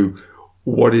as to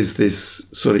what is this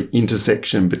sort of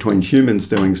intersection between humans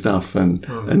doing stuff and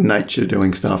nature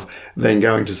doing stuff, than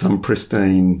going to some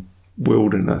pristine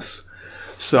wilderness.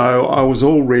 So I was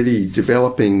already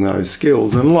developing those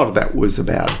skills, and a lot of that was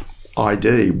about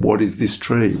ID. What is this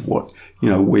tree?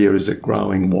 Where is it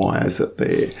growing? Why is it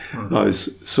there?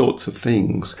 Those sorts of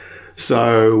things.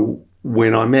 So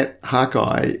when I met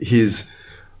Hawkeye, his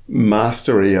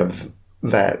mastery of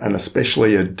that, and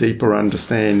especially a deeper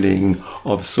understanding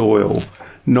of soil,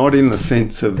 not in the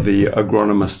sense of the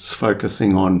agronomists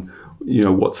focusing on,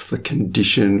 what's the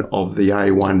condition of the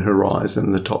A1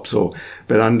 horizon, the topsoil,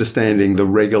 but understanding the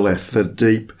regolith, the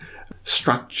deep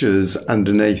structures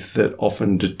underneath that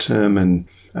often determine,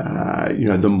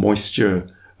 the moisture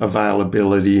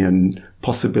availability and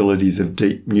possibilities of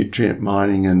deep nutrient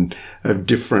mining and of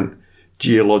different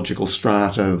geological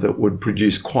strata that would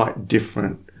produce quite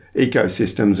different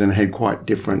ecosystems and had quite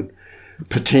different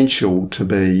potential to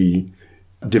be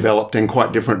developed and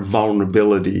quite different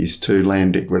vulnerabilities to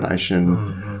land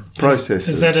degradation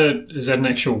processes. Is that an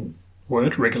actual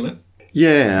word, regolith?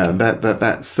 Yeah,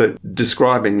 that's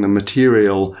describing the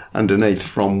material underneath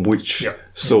from which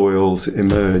soils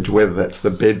emerge, whether that's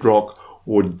the bedrock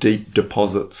or deep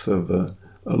deposits of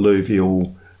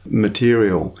alluvial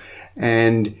material.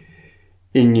 And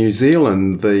in New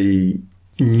Zealand, the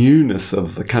newness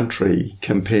of the country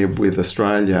compared with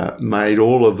Australia made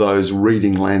all of those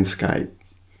reading landscape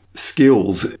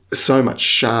skills so much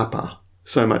sharper,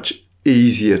 so much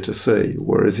easier to see,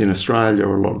 whereas in Australia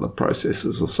a lot of the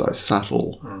processes are so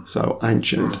subtle, so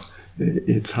ancient,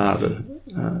 it's harder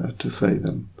to see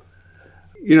them.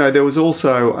 There was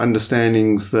also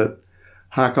understandings that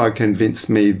Hawkeye convinced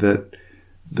me that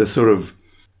the sort of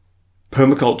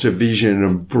permaculture vision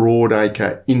of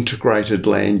broadacre integrated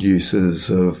land uses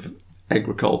of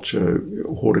agriculture,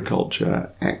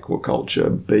 horticulture,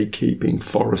 aquaculture, beekeeping,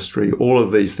 forestry, all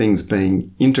of these things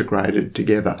being integrated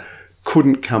together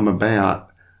couldn't come about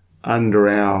under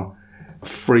our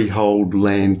freehold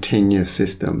land tenure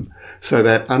system. So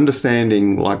that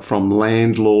understanding, like from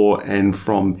land law and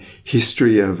from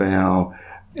history of our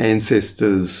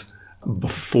ancestors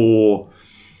before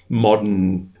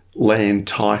modern land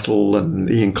title and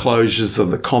the enclosures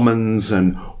of the commons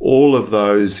and all of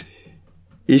those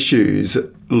issues,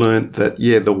 learnt that,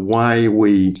 the way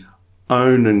we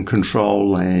own and control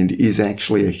land is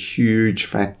actually a huge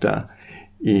factor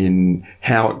in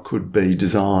how it could be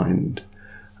designed.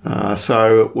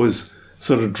 So it was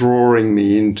sort of drawing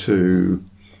me into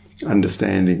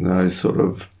understanding those sort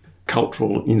of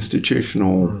cultural,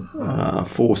 institutional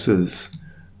forces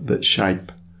that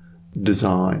shape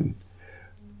design.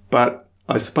 But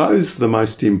I suppose the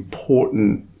most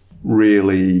important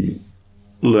really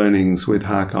learnings with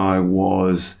Hawkeye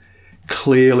was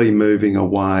clearly moving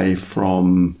away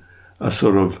from a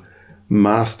sort of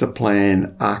master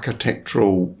plan,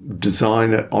 architectural,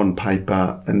 design it on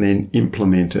paper and then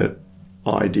implement it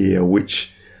idea,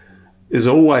 which is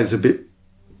always a bit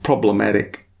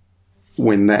problematic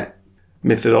when that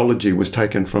methodology was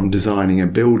taken from designing a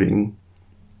building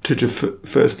to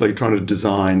firstly trying to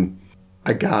design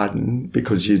a garden,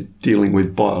 because you're dealing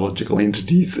with biological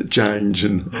entities that change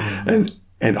and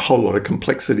a whole lot of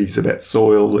complexities about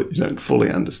soil that you don't fully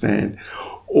understand,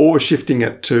 or shifting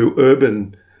it to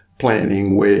urban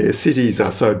planning where cities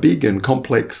are so big and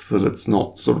complex that it's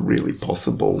not sort of really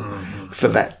possible for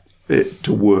that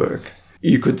to work.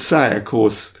 You could say, of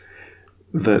course,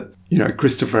 that,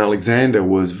 Christopher Alexander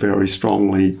was very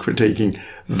strongly critiquing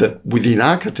that within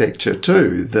architecture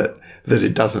too, that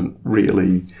it doesn't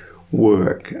really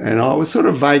work. And I was sort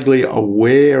of vaguely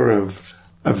aware of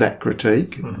that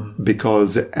critique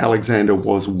because Alexander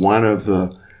was one of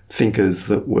the thinkers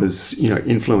that was,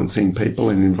 influencing people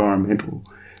in environmental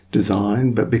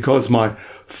design. But because my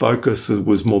focus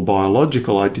was more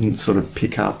biological, I didn't sort of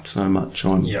pick up so much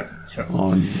on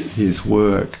his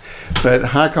work. But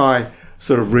Hawkeye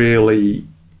sort of really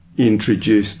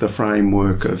introduced the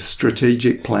framework of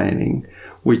strategic planning,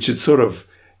 which had sort of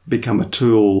become a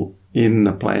tool in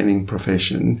the planning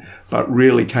profession, but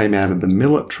really came out of the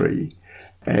military,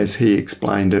 as he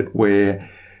explained it, where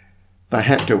they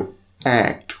had to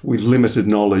act with limited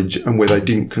knowledge and where they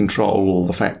didn't control all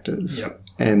the factors. Yep.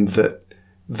 And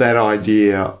that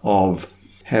idea of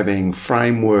having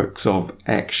frameworks of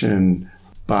action,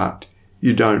 but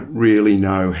you don't really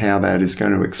know how that is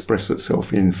going to express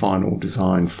itself in final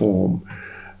design form.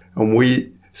 And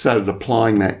we started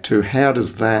applying that to how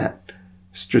does that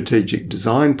strategic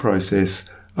design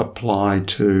process apply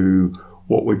to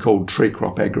what we call tree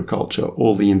crop agriculture,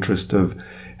 or the interest of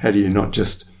how do you not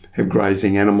just have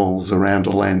grazing animals around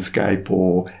a landscape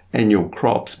or annual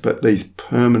crops, but these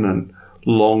permanent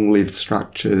long-lived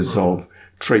structures of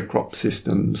tree crop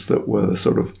systems that were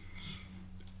sort of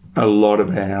a lot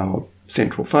of our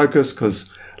central focus,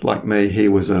 because like me, he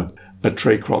was a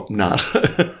tree crop nut.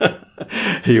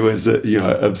 He was,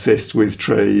 obsessed with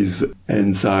trees.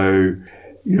 And so,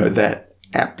 that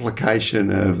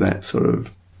application of that sort of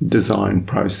design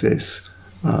process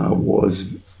was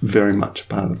very much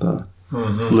part of the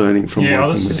learning from working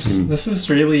with him. This is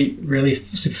really, really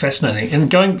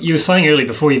fascinating. And you were saying earlier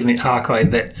before you even met Hawkeye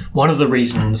that one of the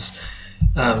reasons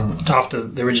after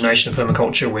the origination of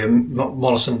permaculture, where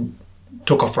Mollison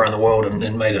took off around the world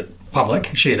and made it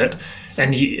public, shared it,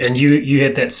 and you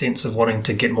had that sense of wanting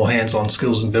to get more hands-on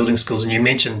skills and building skills, and you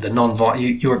mentioned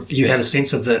the you had a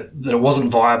sense of that it wasn't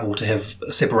viable to have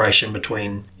a separation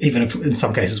between, even if in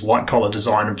some cases, white-collar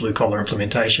design and blue-collar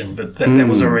implementation, but that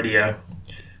was already an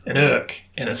irk,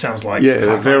 and it sounds like... Yeah,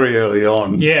 Hawkeye, very early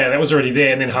on. Yeah, that was already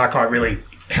there, and then Hawkeye really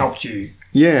helped you.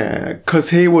 Yeah, because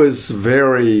he was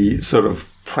very sort of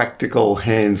practical,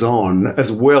 hands-on,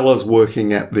 as well as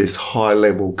working at this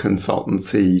high-level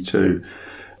consultancy to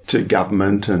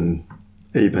government and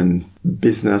even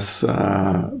business.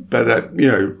 But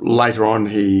later on,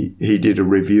 he did a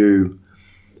review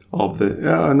of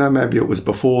maybe it was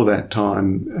before that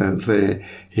time.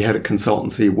 He had a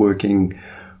consultancy working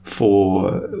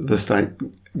for the state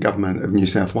government of New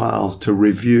South Wales to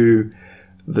review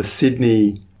the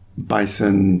Sydney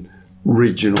Basin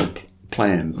regional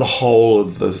plan, the whole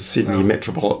of the Sydney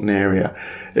metropolitan area.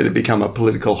 It had become a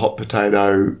political hot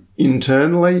potato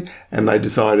internally, and they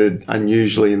decided,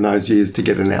 unusually in those years, to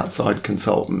get an outside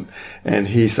consultant. And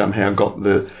he somehow got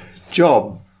the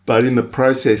job, but in the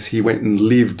process, he went and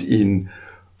lived in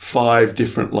 5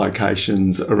 different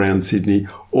locations around Sydney,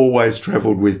 always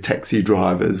travelled with taxi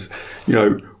drivers,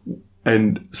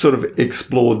 and sort of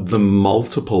explored the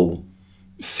multiple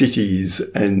cities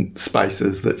and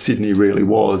spaces that Sydney really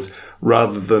was,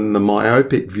 rather than the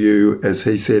myopic view, as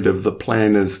he said, of the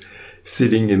planners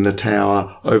sitting in the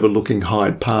tower overlooking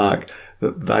Hyde Park,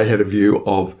 that they had a view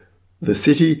of the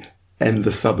city and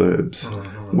the suburbs.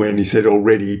 Mm-hmm. When he said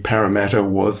already Parramatta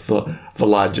was the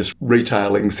largest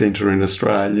retailing centre in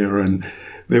Australia, and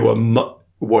there were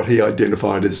what he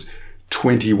identified as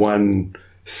 21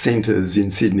 centres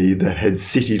in Sydney that had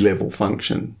city-level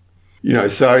function.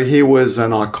 So he was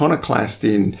an iconoclast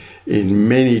in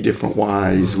many different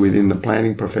ways within the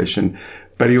planning profession,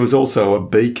 but he was also a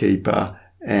beekeeper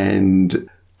and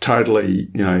totally,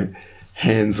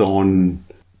 hands-on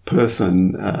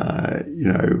person,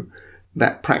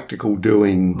 that practical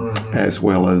doing as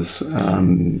well as,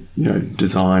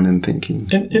 design and thinking.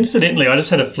 Incidentally, I just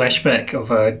had a flashback of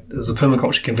there was a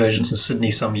permaculture convergence in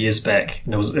Sydney some years back,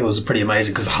 and it was pretty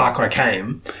amazing because Hawkeye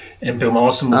came and Bill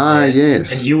Mollison was there,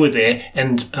 yes. and you were there,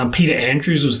 and Peter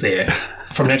Andrews was there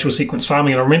from Natural Sequence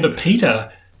Farming, and I remember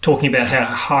Peter talking about how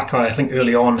Hawkeye, I think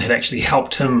early on, had actually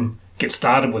helped him get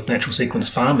started with natural sequence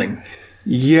farming.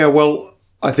 Yeah, well,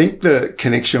 I think the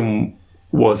connection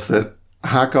was that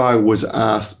Hawkeye was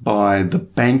asked by the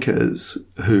bankers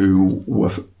who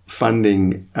were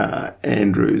funding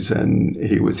Andrews, and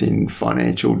he was in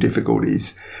financial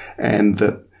difficulties, and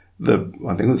that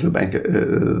I think it was the bank,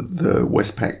 the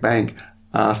Westpac Bank,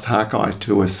 asked Hawkeye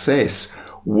to assess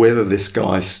whether this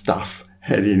guy's stuff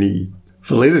had any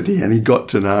validity, and he got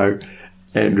to know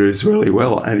Andrews really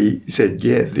well, and he said,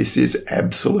 yeah, this is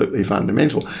absolutely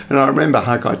fundamental. And I remember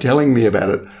Hawkeye telling me about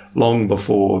it long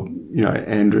before,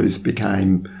 Andrews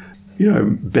became,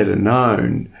 better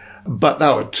known. But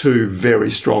they were 2 very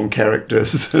strong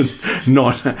characters, and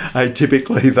not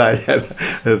atypically they had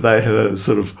a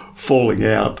sort of falling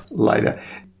out later.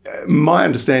 My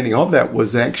understanding of that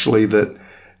was actually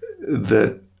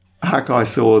that Hawkeye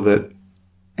saw that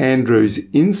Andrews'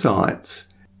 insights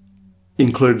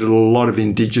included a lot of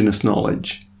Indigenous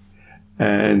knowledge,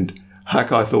 and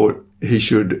Hawkeye thought he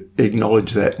should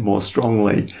acknowledge that more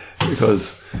strongly,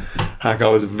 because Hawkeye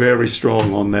was very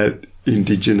strong on that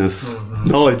Indigenous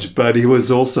knowledge, but he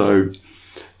was also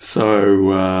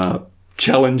so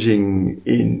challenging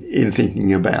in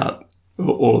thinking about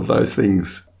all of those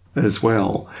things as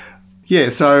well. Yeah,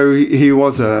 so he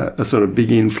was a sort of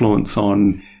big influence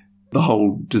on the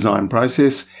whole design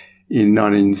process. In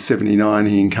 1979,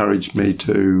 he encouraged me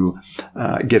to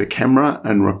get a camera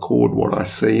and record what I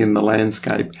see in the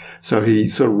landscape. So he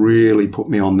sort of really put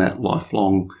me on that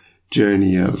lifelong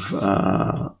journey of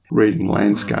reading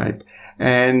landscape.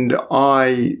 And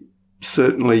that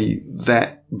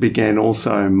began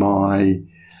also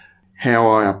how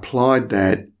I applied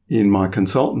that in my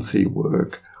consultancy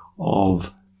work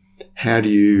of how do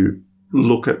you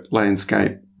look at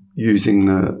landscape using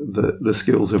the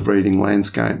skills of reading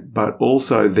landscape, but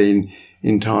also then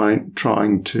in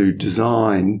trying to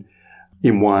design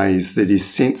in ways that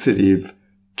is sensitive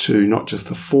to not just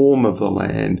the form of the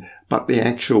land, but the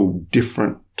actual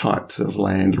different types of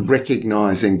land,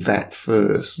 recognising that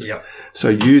first. Yep. So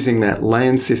using that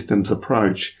land systems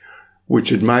approach, which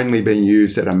had mainly been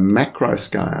used at a macro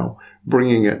scale,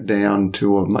 bringing it down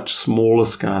to a much smaller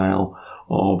scale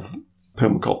of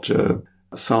permaculture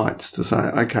sites to say,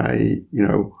 okay,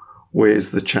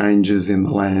 where's the changes in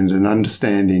the land, and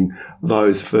understanding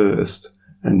those first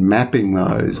and mapping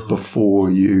those before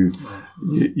you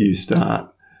start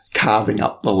carving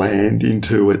up the land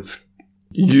into its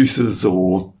uses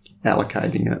or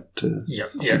allocating it to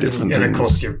different things. And of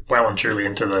course, you're well and truly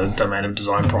into the domain of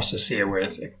design process here, where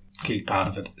a key part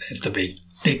of it has to be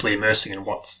deeply immersing in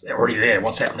what's already there,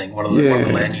 what's happening, what are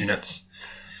the land units.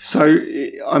 So,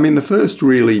 I mean, the first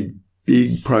really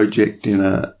big project in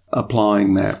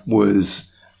applying that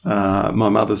was my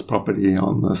mother's property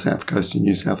on the south coast of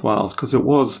New South Wales, because it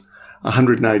was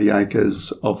 180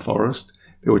 acres of forest.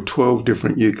 There were 12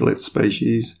 different eucalypt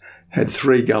species, had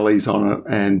 3 gullies on it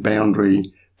and boundary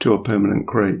to a permanent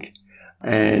creek,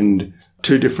 and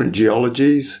 2 different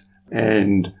geologies.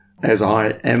 And as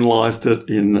I analysed it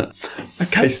in a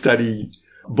case study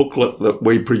booklet that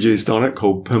we produced on it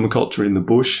called Permaculture in the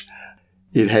Bush,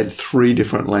 it had 3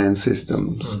 different land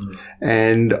systems.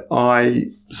 And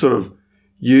I sort of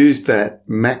used that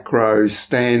macro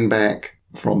stand back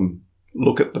from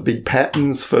look at the big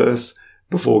patterns first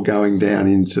before going down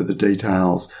into the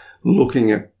details,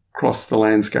 looking across the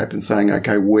landscape and saying,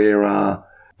 okay, where are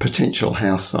potential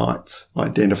house sites,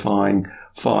 identifying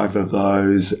 5 of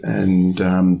those and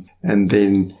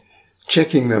then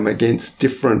checking them against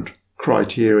different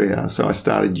criteria. So I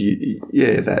started,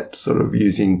 that sort of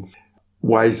using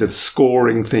ways of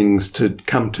scoring things to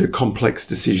come to complex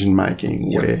decision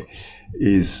making, where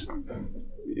is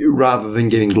rather than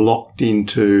getting locked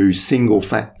into single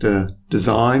factor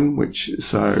design,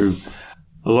 so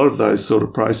a lot of those sort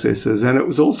of processes. And it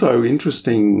was also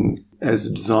interesting as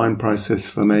a design process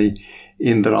for me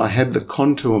in that I had the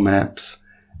contour maps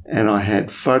and I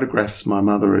had photographs my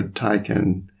mother had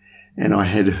taken and I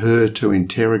had her to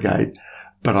interrogate,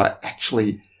 but I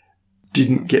actually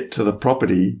didn't get to the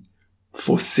property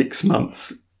for 6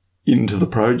 months into the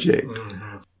project. Mm-hmm.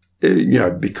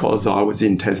 Because I was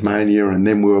in Tasmania and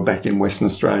then we were back in Western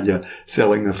Australia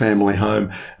selling the family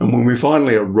home. And when we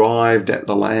finally arrived at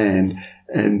the land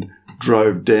and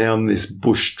drove down this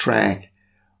bush track,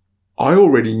 I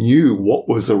already knew what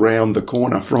was around the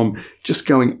corner from just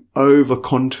going over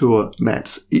contour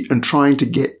maps and trying to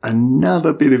get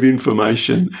another bit of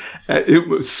information. It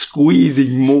was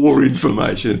squeezing more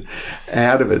information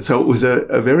out of it. So it was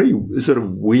a very sort of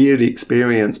weird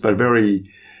experience, but a very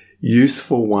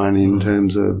useful one in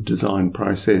terms of design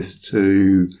process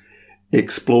to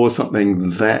explore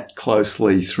something that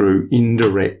closely through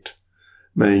indirect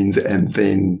means and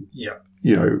then,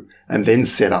 and then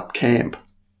set up camp.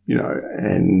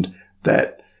 And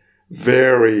that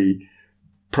very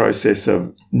process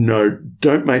of, no,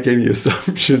 don't make any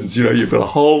assumptions. You've got a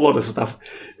whole lot of stuff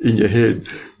in your head.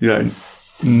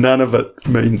 None of it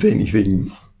means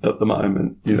anything at the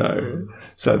moment,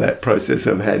 So that process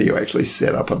of how do you actually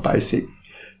set up a basic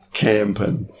camp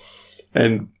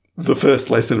and the first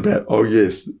lesson about,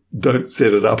 don't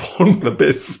set it up on the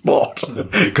best spot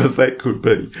because that could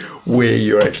be where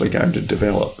you're actually going to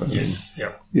develop. Yes.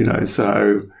 Yeah.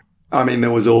 So,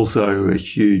 there was also a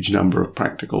huge number of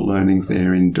practical learnings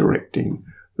there in directing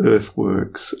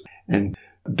earthworks and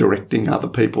directing other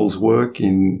people's work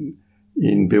in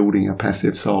building a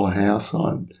passive solar house.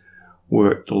 I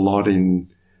worked a lot in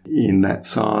that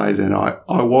side, and I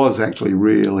was actually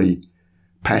really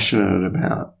passionate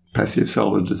about passive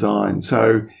solar design.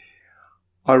 So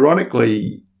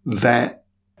ironically, that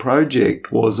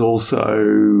project was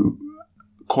also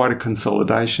quite a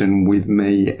consolidation with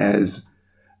me as,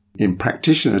 in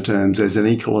practitioner terms, as an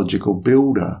ecological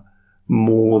builder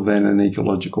more than an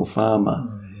ecological farmer.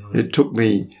 Mm-hmm. It took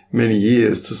me many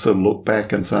years to sort of look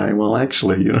back and say, well,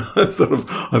 actually,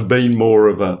 I've been more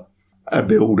of a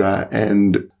builder,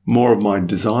 and more of my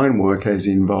design work has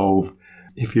involved,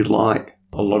 if you like,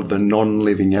 a lot of the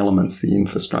non-living elements, the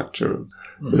infrastructure of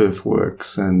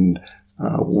earthworks and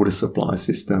water supply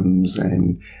systems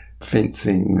and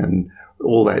fencing and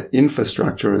all that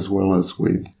infrastructure, as well as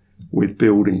with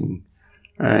building.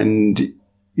 And,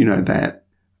 that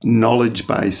knowledge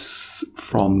base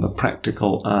from the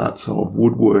practical arts of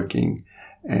woodworking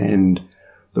and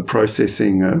the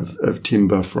processing of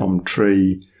timber from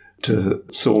tree to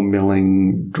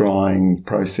sawmilling, drying,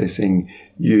 processing,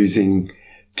 using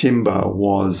timber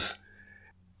was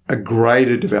a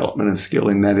greater development of skill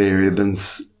in that area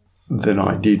than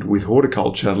I did with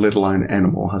horticulture, let alone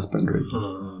animal husbandry.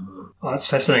 Oh, that's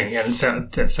fascinating. And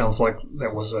that sounds like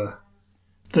that was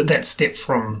that step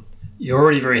from you're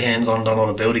already very hands-on, done a lot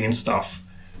of building and stuff,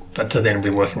 but to then be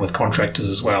working with contractors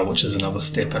as well, which is another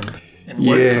step, and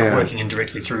working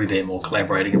indirectly through them or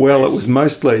collaborating. Well, it was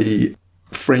mostly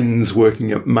friends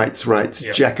working at mates' rates,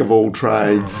 jack of all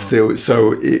trades.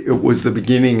 So it was the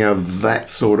beginning of that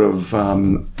sort of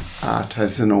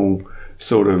artisanal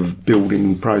sort of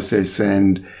building process,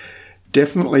 and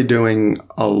definitely doing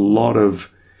a lot of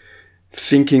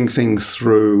thinking things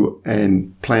through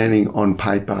and planning on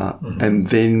paper and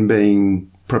then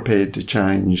being prepared to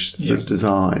change the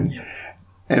design. Yeah.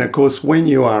 And of course, when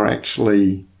you are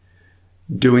actually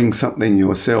doing something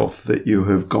yourself that you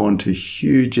have gone to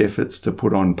huge efforts to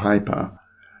put on paper,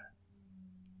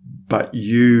 but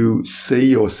you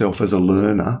see yourself as a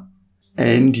learner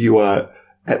and you are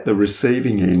at the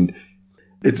receiving end,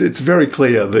 it's very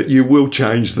clear that you will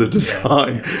change the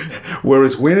design.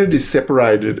 Whereas when it is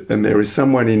separated and there is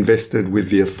someone invested with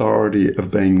the authority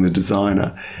of being the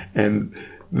designer, and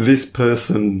this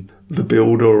person, the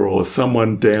builder or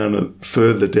someone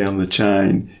further down the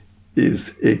chain,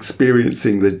 is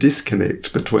experiencing the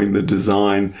disconnect between the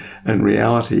design and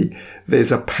reality,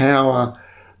 there's a power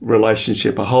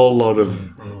relationship, a whole lot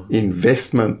of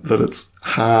investment that it's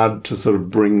hard to sort of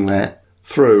bring that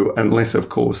through, unless, of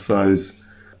course, those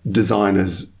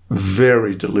designers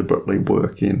very deliberately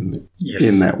work in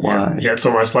that way. Yeah, it's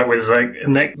almost like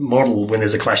in that model, when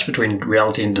there's a clash between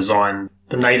reality and design,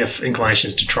 the native inclination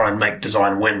is to try and make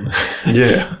design win.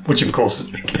 Yeah. Which, of course,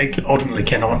 it ultimately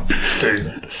cannot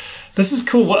do. This is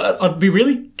cool. I'd be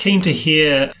really keen to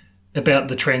hear about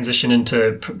the transition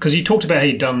into, because you talked about how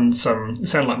you'd done some, it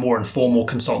sounded like more informal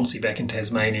consultancy back in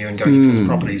Tasmania and going through the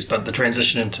properties, but the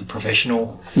transition into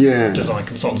professional design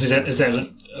consultants, is that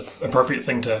an appropriate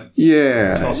thing to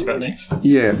tell us about next?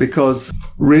 Yeah, because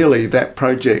really that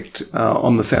project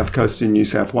on the south coast in New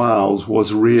South Wales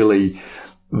was really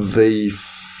the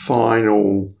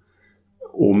final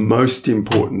or most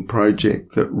important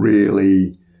project that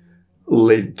really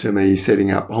led to me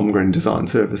setting up Holmgren Design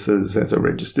Services as a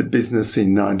registered business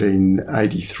in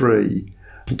 1983,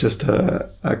 just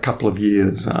a couple of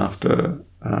years after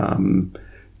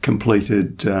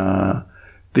completed the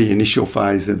initial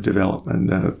phase of development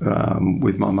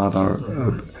with my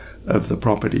mother of the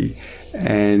property,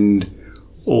 and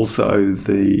also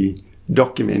the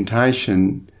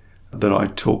documentation that I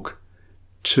took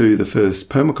to the first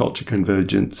permaculture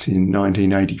convergence in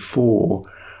 1984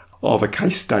 of a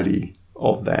case study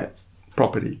of that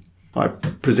property. I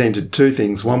presented two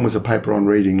things. One was a paper on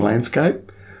reading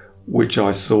landscape, which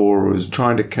I saw was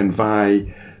trying to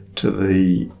convey to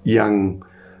the young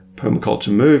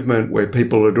permaculture movement, where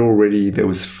people had already, there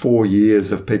was 4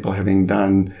 years of people having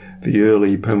done the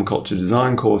early permaculture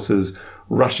design courses,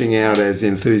 rushing out as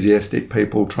enthusiastic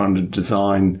people trying to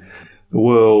design the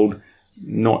world,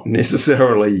 not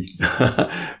necessarily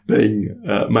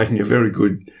making a very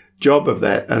good job of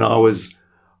that. And I was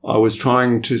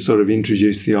trying to sort of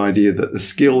introduce the idea that the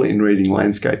skill in reading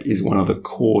landscape is one of the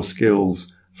core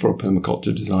skills for a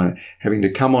permaculture designer, having to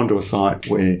come onto a site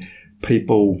where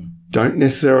people don't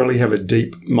necessarily have a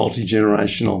deep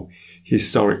multi-generational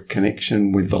historic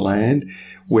connection with the land,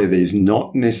 where there's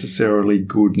not necessarily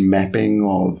good mapping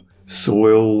of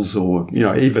soils or,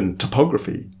 even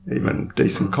topography, even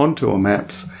decent contour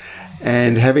maps,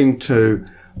 and having to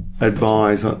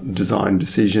advise on design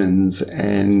decisions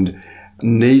and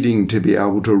needing to be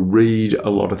able to read a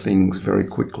lot of things very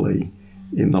quickly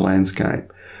in the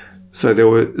landscape. So there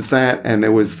was that, and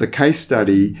there was the case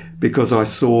study, because I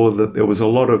saw that there was a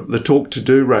lot of the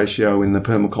talk-to-do ratio in the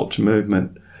permaculture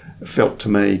movement felt to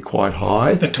me quite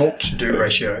high. The talk-to-do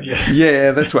ratio, yeah.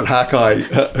 Yeah, that's what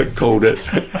Hakai called it.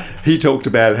 He talked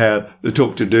about how the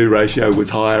talk-to-do ratio was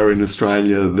higher in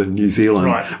Australia than New Zealand.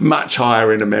 Right. Much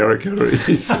higher in America,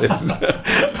 he said.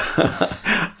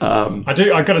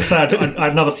 I've got to say, I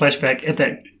had another flashback. At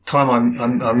that time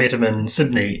I met him in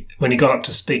Sydney. When he got up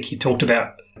to speak, he talked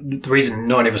about the reason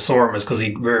no one ever saw him is because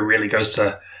he very rarely goes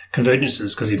to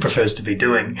convergences, because he prefers to be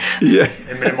doing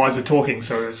and minimise the talking.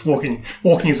 So he was walking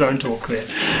his own talk there.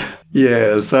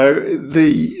 Yeah, so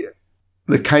the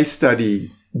case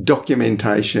study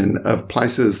documentation of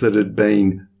places that had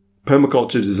been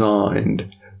permaculture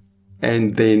designed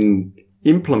and then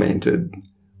implemented,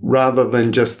 rather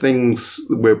than just things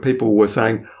where people were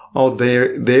saying, oh,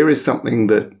 there is something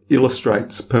that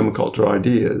illustrates permaculture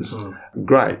ideas.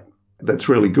 Great. That's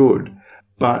really good.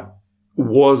 But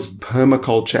was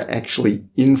permaculture actually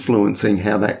influencing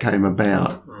how that came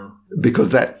about? Because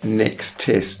that's the next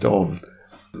test of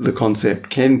the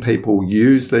concept. Can people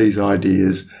use these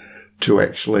ideas to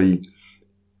actually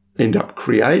end up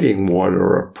creating what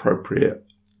are appropriate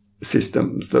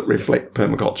systems that reflect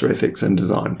permaculture ethics and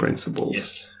design principles?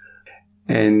 Yes.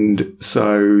 And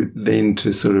so then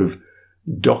to sort of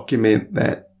document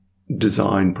that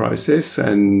design process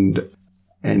and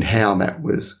how that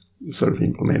was sort of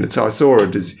implemented. So I saw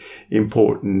it as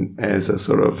important as a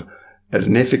sort of at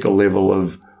an ethical level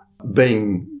of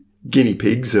being guinea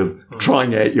pigs, of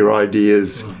trying out your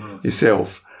ideas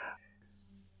yourself.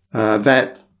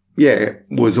 That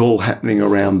was all happening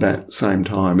around that same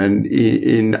time. And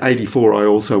in 84, I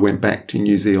also went back to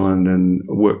New Zealand and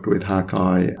worked with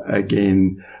Hakai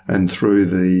again, and through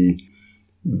the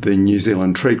New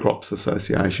Zealand Tree Crops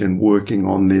Association, working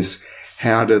on this.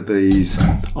 How do these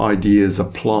ideas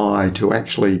apply to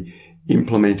actually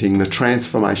implementing the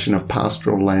transformation of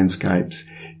pastoral landscapes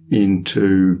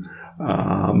into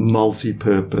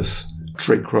multi-purpose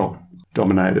tree crop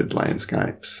dominated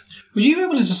landscapes? Would you be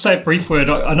able to just say a brief word?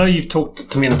 I know you've talked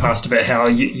to me in the past about how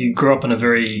you grew up in a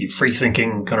very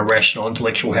free-thinking, kind of rational,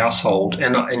 intellectual household,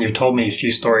 and you've told me a few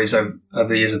stories over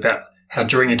the years about how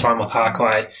during your time with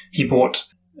Hakai, he bought,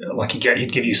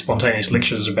 he'd give you spontaneous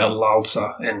lectures about Lao Tzu,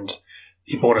 and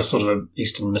he brought a sort of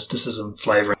Eastern mysticism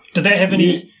flavour. Did that have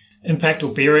any impact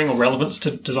or bearing or relevance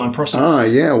to design process?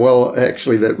 Well,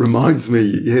 actually, that reminds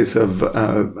me, yes, of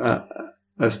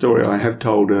a story I have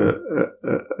told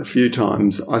a few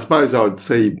times. I suppose I would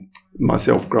see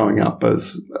myself growing up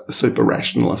as a super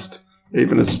rationalist.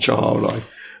 Even as a child, I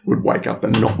would wake up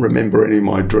and not remember any of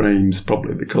my dreams,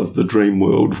 probably because the dream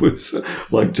world was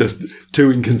like just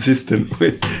too inconsistent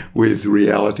with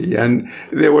reality. And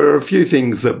there were a few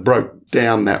things that broke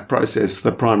down that process.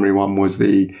 The primary one was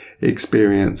the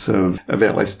experience of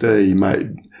LSD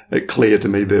made it clear to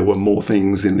me there were more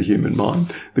things in the human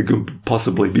mind that could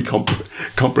possibly be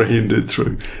comprehended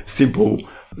through simple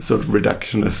sort of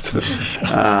reductionist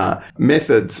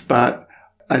methods. But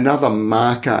another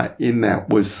marker in that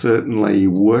was certainly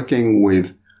working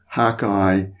with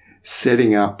Hawkeye,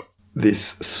 setting up this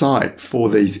site for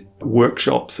these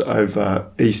workshops over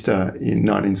Easter in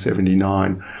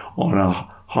 1979 on a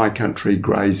high country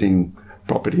grazing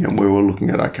property. And we were looking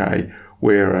at, okay,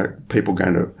 where are people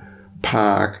going to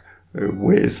park?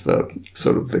 Where's the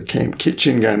sort of the camp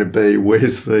kitchen going to be?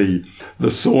 Where's the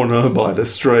sauna by the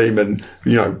stream? And,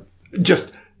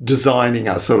 just designing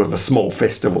a sort of a small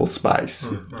festival space.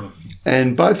 Mm-hmm.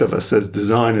 And both of us as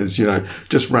designers,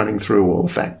 just running through all the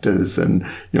factors and,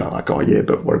 like, oh yeah,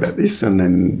 but what about this? And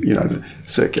then, the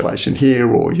circulation here,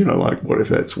 or, like, what if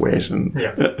that's wet and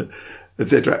et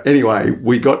cetera. Anyway,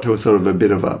 we got to a sort of a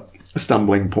bit of a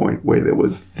stumbling point where there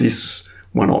was this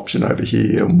one option over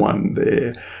here and one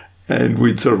there. And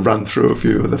we'd sort of run through a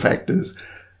few of the factors.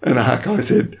 And Hawkeye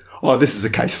said, oh, this is a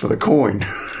case for the coin,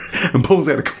 and pulls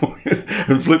out a coin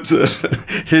and flips it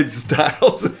heads,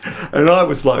 tails. And I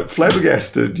was like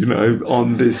flabbergasted,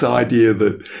 on this idea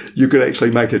that you could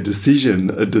actually make a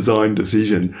design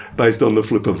decision based on the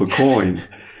flip of a coin.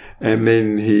 And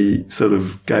then he sort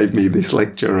of gave me this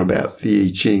lecture about the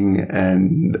I Ching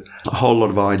and a whole lot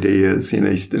of ideas in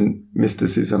Eastern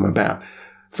mysticism about,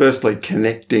 firstly,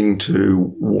 connecting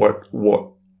to what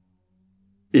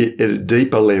at a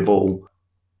deeper level,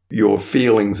 your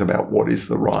feelings about what is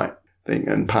the right thing.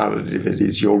 And part of it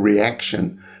is your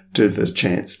reaction to the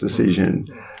chance decision,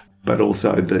 but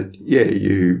also that,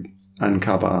 you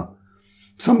uncover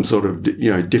some sort of,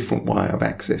 different way of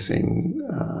accessing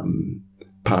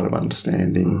part of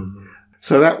understanding. Mm.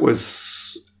 So that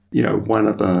was, one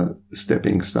of the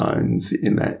stepping stones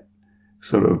in that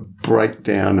sort of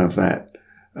breakdown of that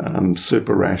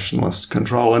super rationalist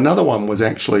control. Another one was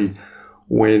actually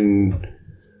when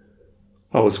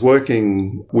I was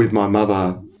working with my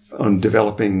mother on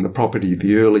developing the property,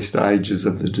 the early stages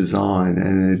of the design,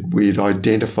 and we'd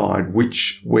identified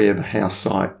where the house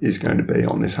site is going to be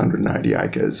on this 180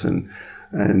 acres and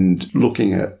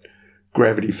looking at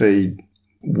gravity feed,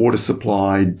 water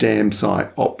supply, dam site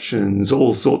options,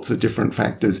 all sorts of different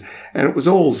factors. And it was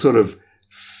all sort of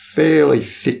fairly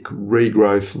thick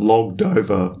regrowth, logged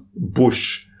over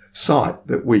bush site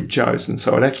that we'd chosen.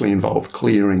 So it actually involved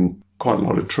clearing quite a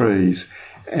lot of trees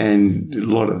and a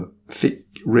lot of thick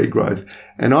regrowth.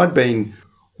 And I'd been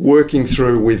working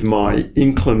through with my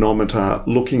inclinometer,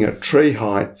 looking at tree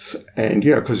heights and,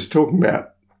 because you're talking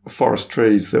about forest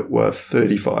trees that were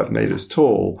 35 metres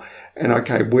tall. And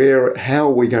okay, how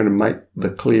are we going to make the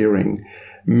clearing,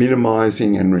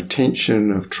 minimising and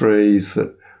retention of trees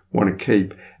that want to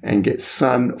keep and get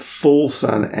full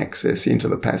sun access into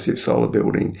the passive solar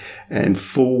building and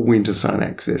full winter sun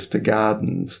access to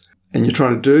gardens. And you're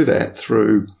trying to do that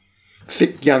through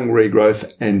thick young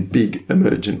regrowth and big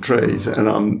emergent trees. And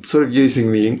I'm sort of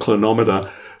using the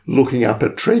inclinometer, looking up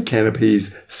at tree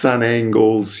canopies, sun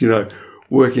angles,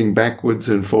 working backwards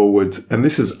and forwards. And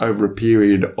this is over a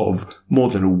period of more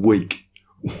than a week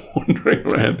wandering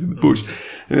around in the bush.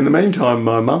 And in the meantime,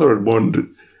 my mother had wandered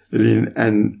in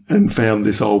and found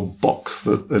this old box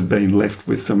that had been left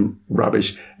with some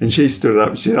rubbish. And she stood up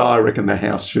and she said, I reckon the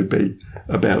house should be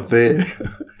about there.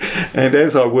 And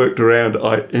as I worked around,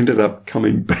 I ended up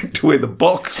coming back to where the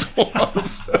box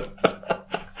was.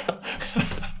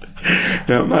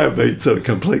 Now, it may have been sort of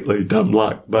completely dumb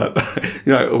luck, but,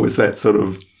 it was that sort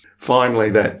of, finally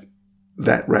that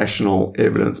rational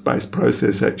evidence-based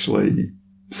process actually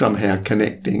somehow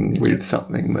connecting with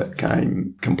something that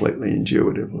came completely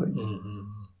intuitively. Mm-hmm.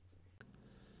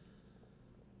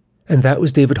 And that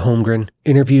was David Holmgren,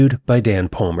 interviewed by Dan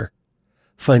Palmer.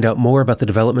 Find out more about the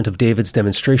development of David's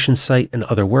demonstration site and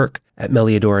other work at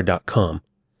meliadora.com.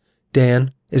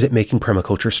 Dan is at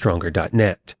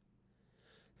makingpermaculturestronger.net.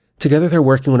 Together they're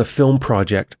working on a film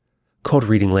project called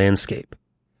Reading Landscape.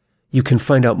 You can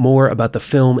find out more about the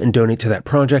film and donate to that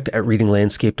project at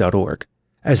readinglandscape.org.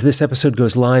 As this episode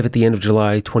goes live at the end of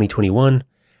July 2021,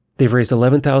 they've raised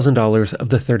 $11,000 of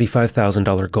the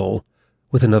 $35,000 goal,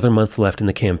 with another month left in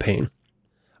the campaign.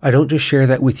 I don't just share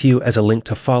that with you as a link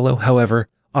to follow, however,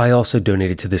 I also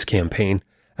donated to this campaign,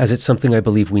 as it's something I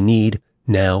believe we need,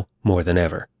 now more than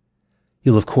ever.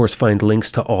 You'll of course find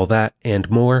links to all that and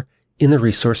more in the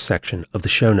resource section of the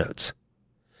show notes.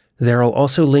 There I'll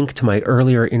also link to my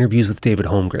earlier interviews with David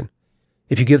Holmgren.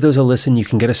 If you give those a listen, you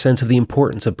can get a sense of the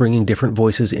importance of bringing different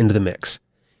voices into the mix.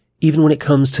 Even when it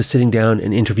comes to sitting down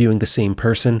and interviewing the same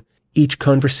person, each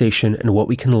conversation and what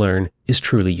we can learn is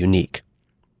truly unique.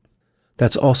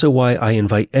 That's also why I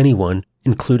invite anyone,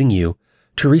 including you,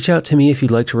 to reach out to me if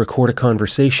you'd like to record a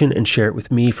conversation and share it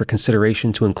with me for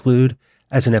consideration to include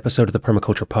as an episode of the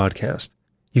Permaculture Podcast.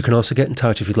 You can also get in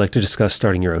touch if you'd like to discuss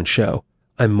starting your own show.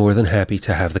 I'm more than happy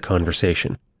to have the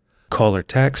conversation. Call or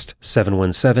text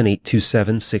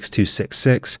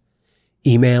 717-827-6266.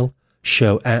 Email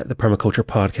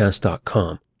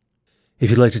show@thepermaculturepodcast.com. If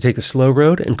you'd like to take the slow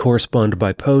road and correspond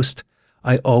by post,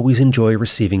 I always enjoy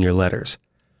receiving your letters.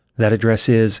 That address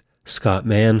is Scott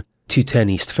Mann, 210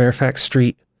 East Fairfax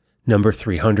Street, number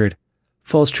 300,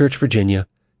 Falls Church, Virginia,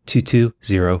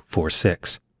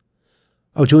 22046.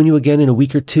 I'll join you again in a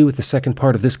week or two with the second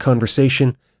part of this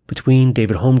conversation between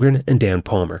David Holmgren and Dan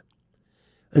Palmer.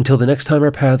 Until the next time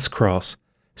our paths cross,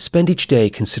 spend each day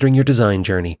considering your design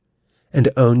journey and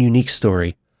own unique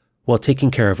story while taking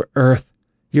care of Earth,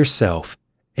 yourself,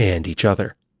 and each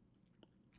other.